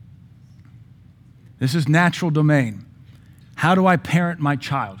 This is natural domain. How do I parent my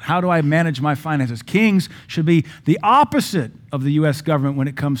child? How do I manage my finances? Kings should be the opposite of the U.S. government when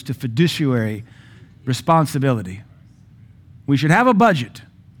it comes to fiduciary responsibility. We should have a budget.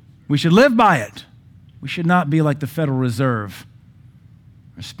 We should live by it. We should not be like the Federal Reserve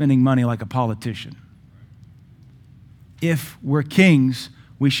or spending money like a politician. If we're kings,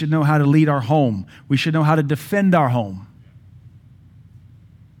 we should know how to lead our home. We should know how to defend our home.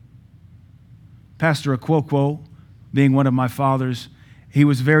 Pastor Cookeville, being one of my fathers, he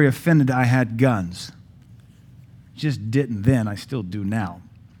was very offended I had guns. Just didn't then, I still do now.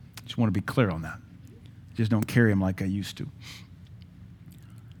 Just want to be clear on that. Just don't carry them like I used to.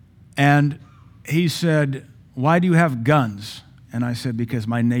 And he said, "Why do you have guns?" And I said, "Because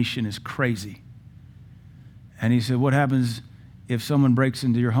my nation is crazy." And he said, "What happens if someone breaks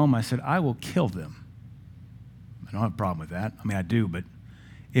into your home?" I said, "I will kill them." I don't have a problem with that. I mean, I do, but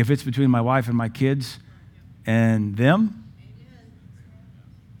if it's between my wife and my kids and them,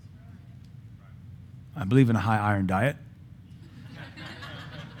 I believe in a high iron diet.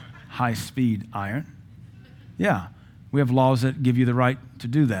 High speed iron. Yeah, we have laws that give you the right to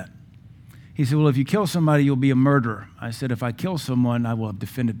do that. He said, "Well, if you kill somebody, you'll be a murderer." I said, "If I kill someone, I will have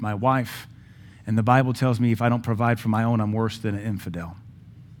defended my wife. And the Bible tells me if I don't provide for my own, I'm worse than an infidel."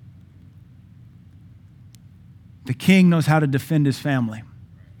 The king knows how to defend his family.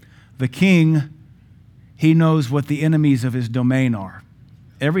 The king, he knows what the enemies of his domain are.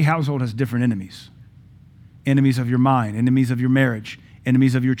 Every household has different enemies. Enemies of your mind, enemies of your marriage,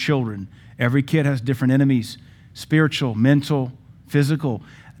 enemies of your children. Every kid has different enemies, spiritual, mental, physical.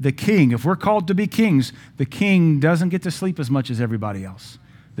 The king, if we're called to be kings, the king doesn't get to sleep as much as everybody else.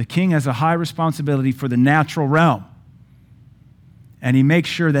 The king has a high responsibility for the natural realm. And he makes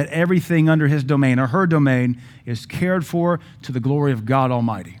sure that everything under his domain or her domain is cared for to the glory of God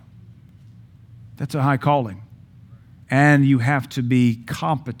Almighty. That's a high calling. And you have to be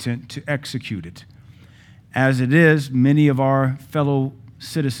competent to execute it. As it is, many of our fellow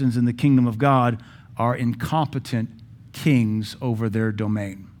citizens in the kingdom of God are incompetent kings over their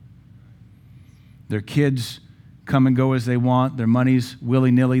domain. Their kids come and go as they want. Their money's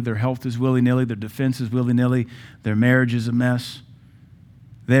willy-nilly. Their health is willy-nilly. Their defense is willy-nilly. Their marriage is a mess.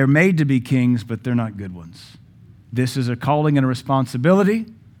 They're made to be kings, but they're not good ones. This is a calling and a responsibility,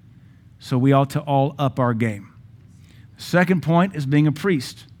 so we ought to all up our game. Second point is being a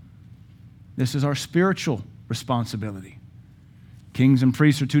priest. This is our spiritual responsibility. Kings and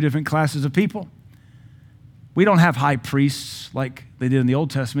priests are two different classes of people. We don't have high priests like they did in the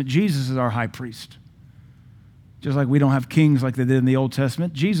Old Testament. Jesus is our high priest. Just like we don't have kings like they did in the Old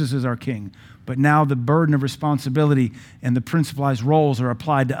Testament, Jesus is our king. But now the burden of responsibility and the principalized roles are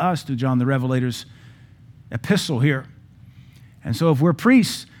applied to us through John the Revelator's epistle here. And so if we're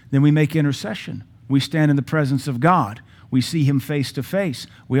priests, then we make intercession. We stand in the presence of God. We see him face to face.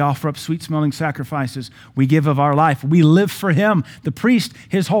 We offer up sweet-smelling sacrifices. We give of our life. We live for him. The priest,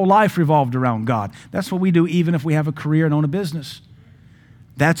 his whole life revolved around God. That's what we do even if we have a career and own a business.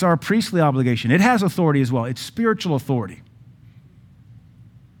 That's our priestly obligation. It has authority as well. It's spiritual authority.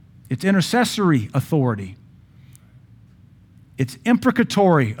 It's intercessory authority. It's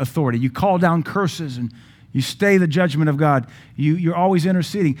imprecatory authority. You call down curses and you stay the judgment of God. You're always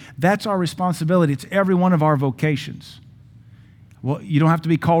interceding. That's our responsibility. It's every one of our vocations. Well, you don't have to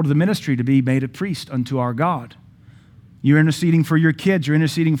be called to the ministry to be made a priest unto our God. You're interceding for your kids. You're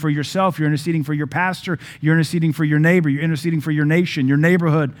interceding for yourself. You're interceding for your pastor. You're interceding for your neighbor. You're interceding for your nation, your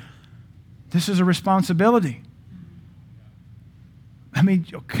neighborhood. This is a responsibility. I mean,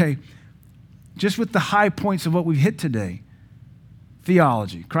 okay, just with the high points of what we've hit today,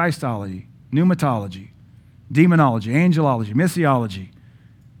 theology, Christology, pneumatology, demonology, angelology, missiology,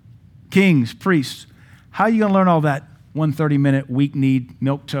 kings, priests, how are you going to learn all that 130-minute, weak-kneed,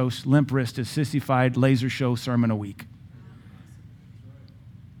 milquetoast, limp-wristed, sissified, laser show sermon a week?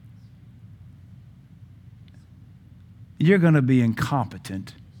 You're going to be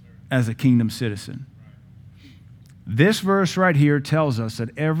incompetent as a kingdom citizen. This verse right here tells us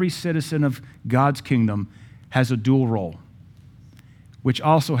that every citizen of God's kingdom has a dual role, which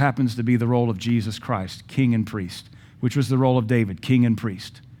also happens to be the role of Jesus Christ, king and priest, which was the role of David, king and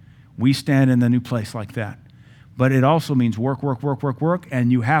priest. We stand in the new place like that. But it also means work, work, work, work, work,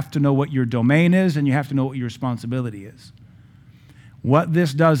 and you have to know what your domain is, and you have to know what your responsibility is. What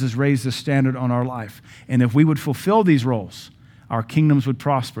this does is raise the standard on our life. And if we would fulfill these roles, our kingdoms would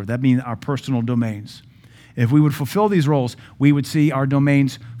prosper. That means our personal domains. If we would fulfill these roles, we would see our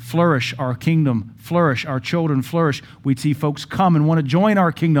domains flourish, our kingdom flourish, our children flourish. We'd see folks come and want to join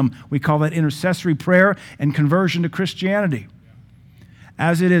our kingdom. We call that intercessory prayer and conversion to Christianity.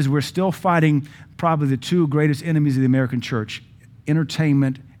 As it is, we're still fighting probably the two greatest enemies of the American church,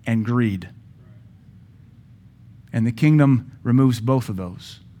 entertainment and greed. And the kingdom removes both of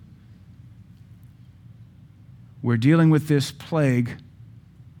those. We're dealing with this plague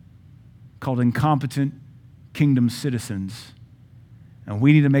called incompetent kingdom citizens. And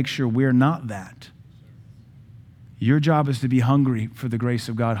we need to make sure we're not that. Your job is to be hungry for the grace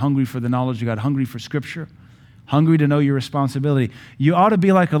of God, hungry for the knowledge of God, hungry for Scripture, hungry to know your responsibility. You ought to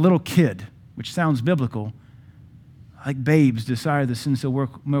be like a little kid, which sounds biblical, like babes desire the sincere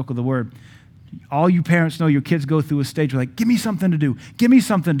milk of the word. All you parents know your kids go through a stage where like, give me something to do. Give me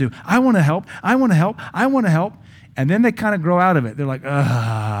something to do. I want to help. I want to help. I want to help. And then they kind of grow out of it. They're like,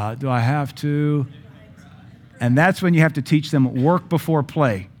 do I have to? And that's when you have to teach them work before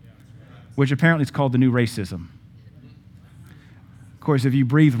play, which apparently is called the new racism. Of course, if you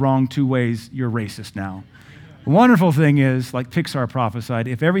breathe wrong 2 ways, you're racist now. The wonderful thing is, like Pixar prophesied,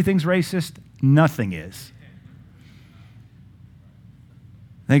 if everything's racist, nothing is.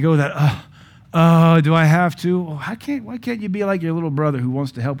 They go that, do I have to? Well, why can't you be like your little brother who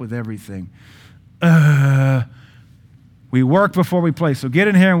wants to help with everything? We work before we play. So get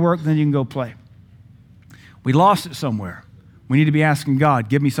in here and work, then you can go play. We lost it somewhere. We need to be asking God,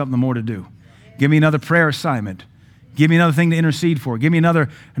 give me something more to do. Give me another prayer assignment. Give me another thing to intercede for. Give me another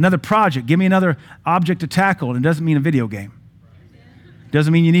project. Give me another object to tackle. And it doesn't mean a video game. It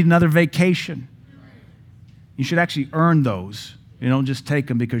doesn't mean you need another vacation. You should actually earn those. You don't just take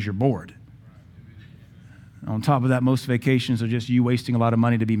them because you're bored. On top of that, most vacations are just you wasting a lot of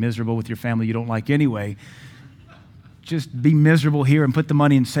money to be miserable with your family you don't like anyway. Just be miserable here and put the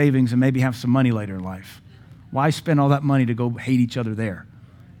money in savings and maybe have some money later in life. Why spend all that money to go hate each other there?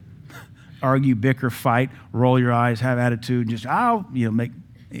 Argue, bicker, fight, roll your eyes, have attitude, and just, make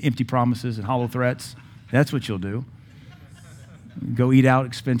empty promises and hollow threats. That's what you'll do. Go eat out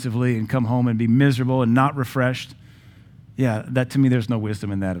expensively and come home and be miserable and not refreshed. Yeah, that to me, there's no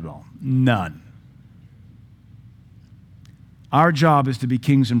wisdom in that at all. None. Our job is to be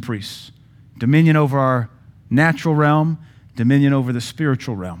kings and priests. Dominion over our natural realm, dominion over the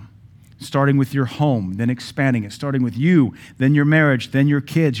spiritual realm. Starting with your home, then expanding it. Starting with you, then your marriage, then your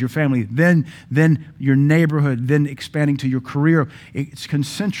kids, your family, then your neighborhood, then expanding to your career. It's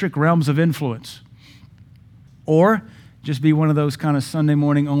concentric realms of influence. Or just be one of those kind of Sunday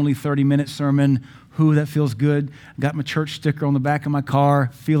morning only 30-minute sermon, that feels good. Got my church sticker on the back of my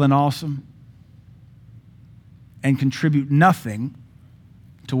car, feeling awesome. And contribute nothing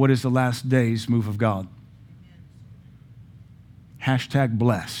to what is the last days move of God. Hashtag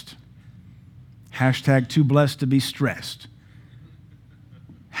blessed. Hashtag too blessed to be stressed.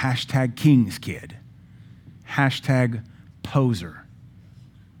 Hashtag king's kid. Hashtag poser.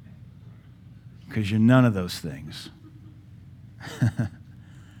 Because you're none of those things.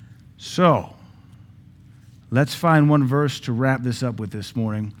 So, let's find one verse to wrap this up with this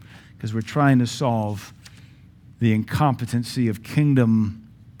morning, because we're trying to solve the incompetency of kingdom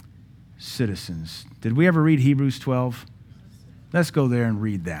citizens. Did we ever read Hebrews 12? Let's go there and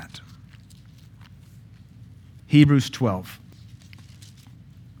read that. Hebrews 12,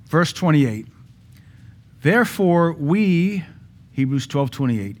 verse 28. Therefore we, Hebrews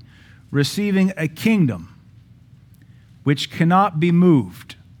 12:28, receiving a kingdom which cannot be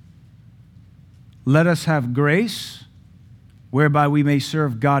moved, let us have grace whereby we may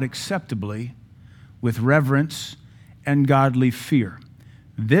serve God acceptably with reverence and godly fear.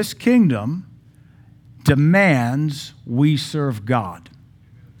 This kingdom demands we serve God.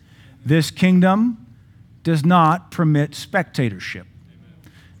 This kingdom does not permit spectatorship.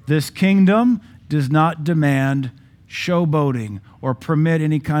 This kingdom does not demand showboating or permit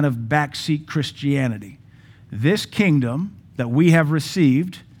any kind of backseat Christianity. This kingdom that we have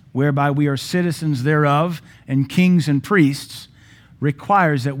received, whereby we are citizens thereof and kings and priests,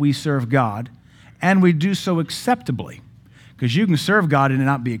 requires that we serve God, and we do so acceptably, because you can serve God and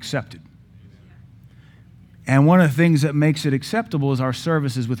not be accepted. And one of the things that makes it acceptable is our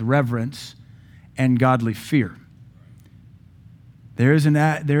services with reverence and godly fear. There is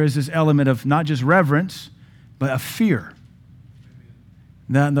this element of not just reverence, but of fear.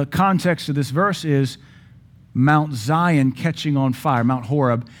 The context of this verse is Mount Zion catching on fire, Mount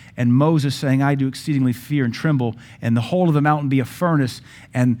Horeb, and Moses saying, I do exceedingly fear and tremble, and the whole of the mountain be a furnace,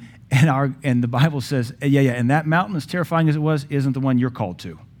 and the Bible says, and that mountain, as terrifying as it was, isn't the one you're called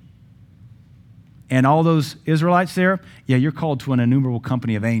to. And all those Israelites there, you're called to an innumerable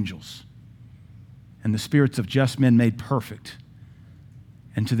company of angels, and the spirits of just men made perfect,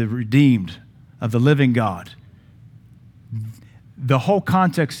 and to the redeemed of the living God. The whole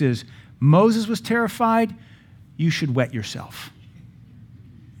context is, Moses was terrified, you should wet yourself.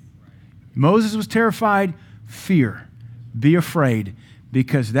 Moses was terrified, fear, be afraid,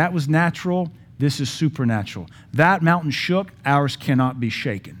 because that was natural, this is supernatural. That mountain shook, ours cannot be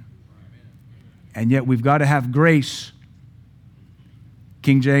shaken. And yet we've got to have grace.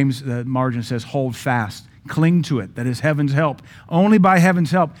 King James, the margin says, hold fast. Cling to it. That is heaven's help. Only by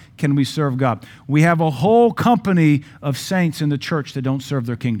heaven's help can we serve God. We have a whole company of saints in the church that don't serve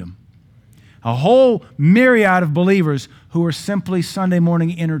their kingdom. A whole myriad of believers who are simply Sunday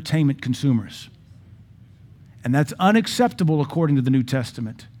morning entertainment consumers. And that's unacceptable according to the New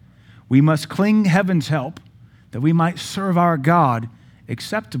Testament. We must cling heaven's help that we might serve our God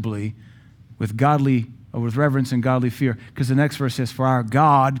acceptably with reverence and godly fear. Because the next verse says, for our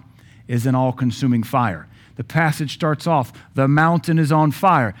God is an all-consuming fire. The passage starts off, the mountain is on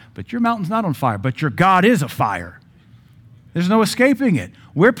fire. But your mountain's not on fire, but your God is a fire. There's no escaping it.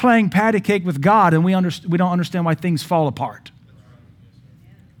 We're playing patty cake with God, and we don't understand why things fall apart.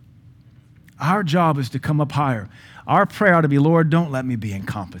 Our job is to come up higher. Our prayer ought to be, Lord, don't let me be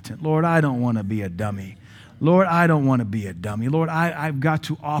incompetent. Lord, I don't want to be a dummy. Lord, I don't want to be a dummy. Lord, I've got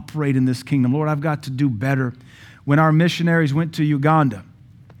to operate in this kingdom. Lord, I've got to do better. When our missionaries went to Uganda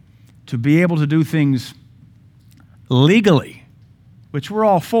to be able to do things legally, which we're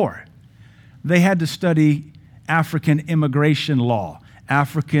all for, they had to study African immigration law,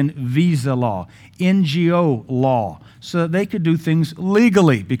 African visa law, NGO law, so that they could do things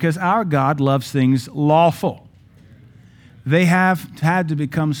legally, because our God loves things lawful. They have had to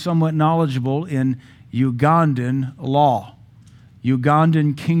become somewhat knowledgeable in Ugandan law,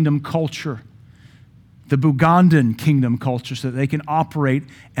 Ugandan kingdom culture, the Bugandan kingdom culture, so that they can operate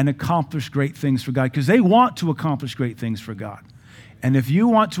and accomplish great things for God, because they want to accomplish great things for God. And if you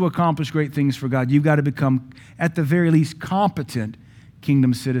want to accomplish great things for God, you've got to become, at the very least, competent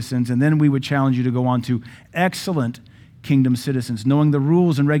kingdom citizens. And then we would challenge you to go on to excellent kingdom citizens, knowing the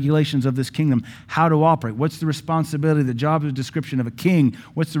rules and regulations of this kingdom, how to operate. What's the responsibility, the job and description of a king?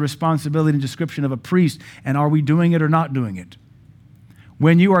 What's the responsibility and description of a priest? And are we doing it or not doing it?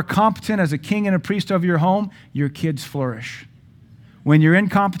 When you are competent as a king and a priest of your home, your kids flourish. When you're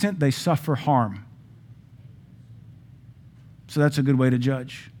incompetent, they suffer harm. So that's a good way to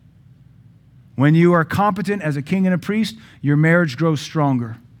judge. When you are competent as a king and a priest, your marriage grows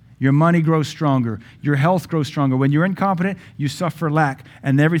stronger. Your money grows stronger. Your health grows stronger. When you're incompetent, you suffer lack,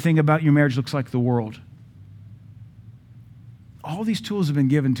 and everything about your marriage looks like the world. All these tools have been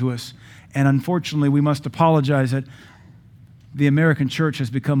given to us, and unfortunately, we must apologize that the American church has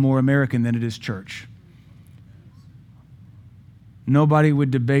become more American than it is church. Nobody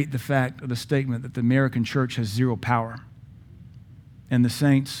would debate the fact or the statement that the American church has zero power and the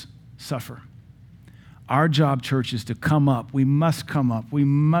saints suffer. Our job, church, is to come up. We must come up. We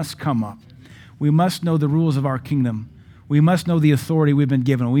must come up. We must know the rules of our kingdom. We must know the authority we've been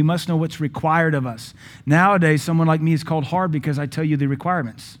given. We must know what's required of us. Nowadays, someone like me is called hard because I tell you the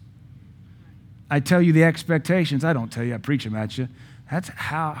requirements. I tell you the expectations. I don't tell you, I preach them at you. That's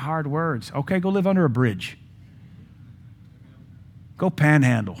how hard words. Okay, go live under a bridge. Go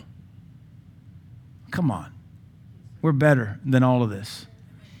panhandle. Come on. We're better than all of this.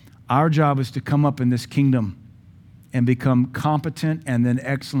 Our job is to come up in this kingdom and become competent and then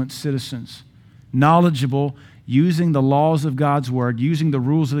excellent citizens, knowledgeable, using the laws of God's word, using the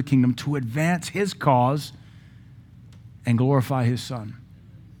rules of the kingdom to advance his cause and glorify his Son.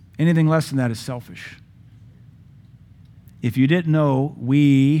 Anything less than that is selfish. If you didn't know,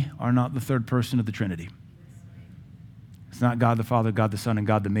 we are not the third person of the Trinity. It's not God the Father, God the Son, and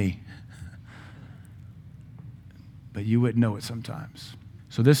God the me. But you wouldn't know it sometimes.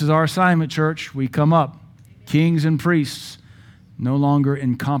 So this is our assignment, church. We come up, kings and priests, no longer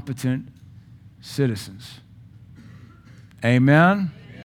incompetent citizens. Amen.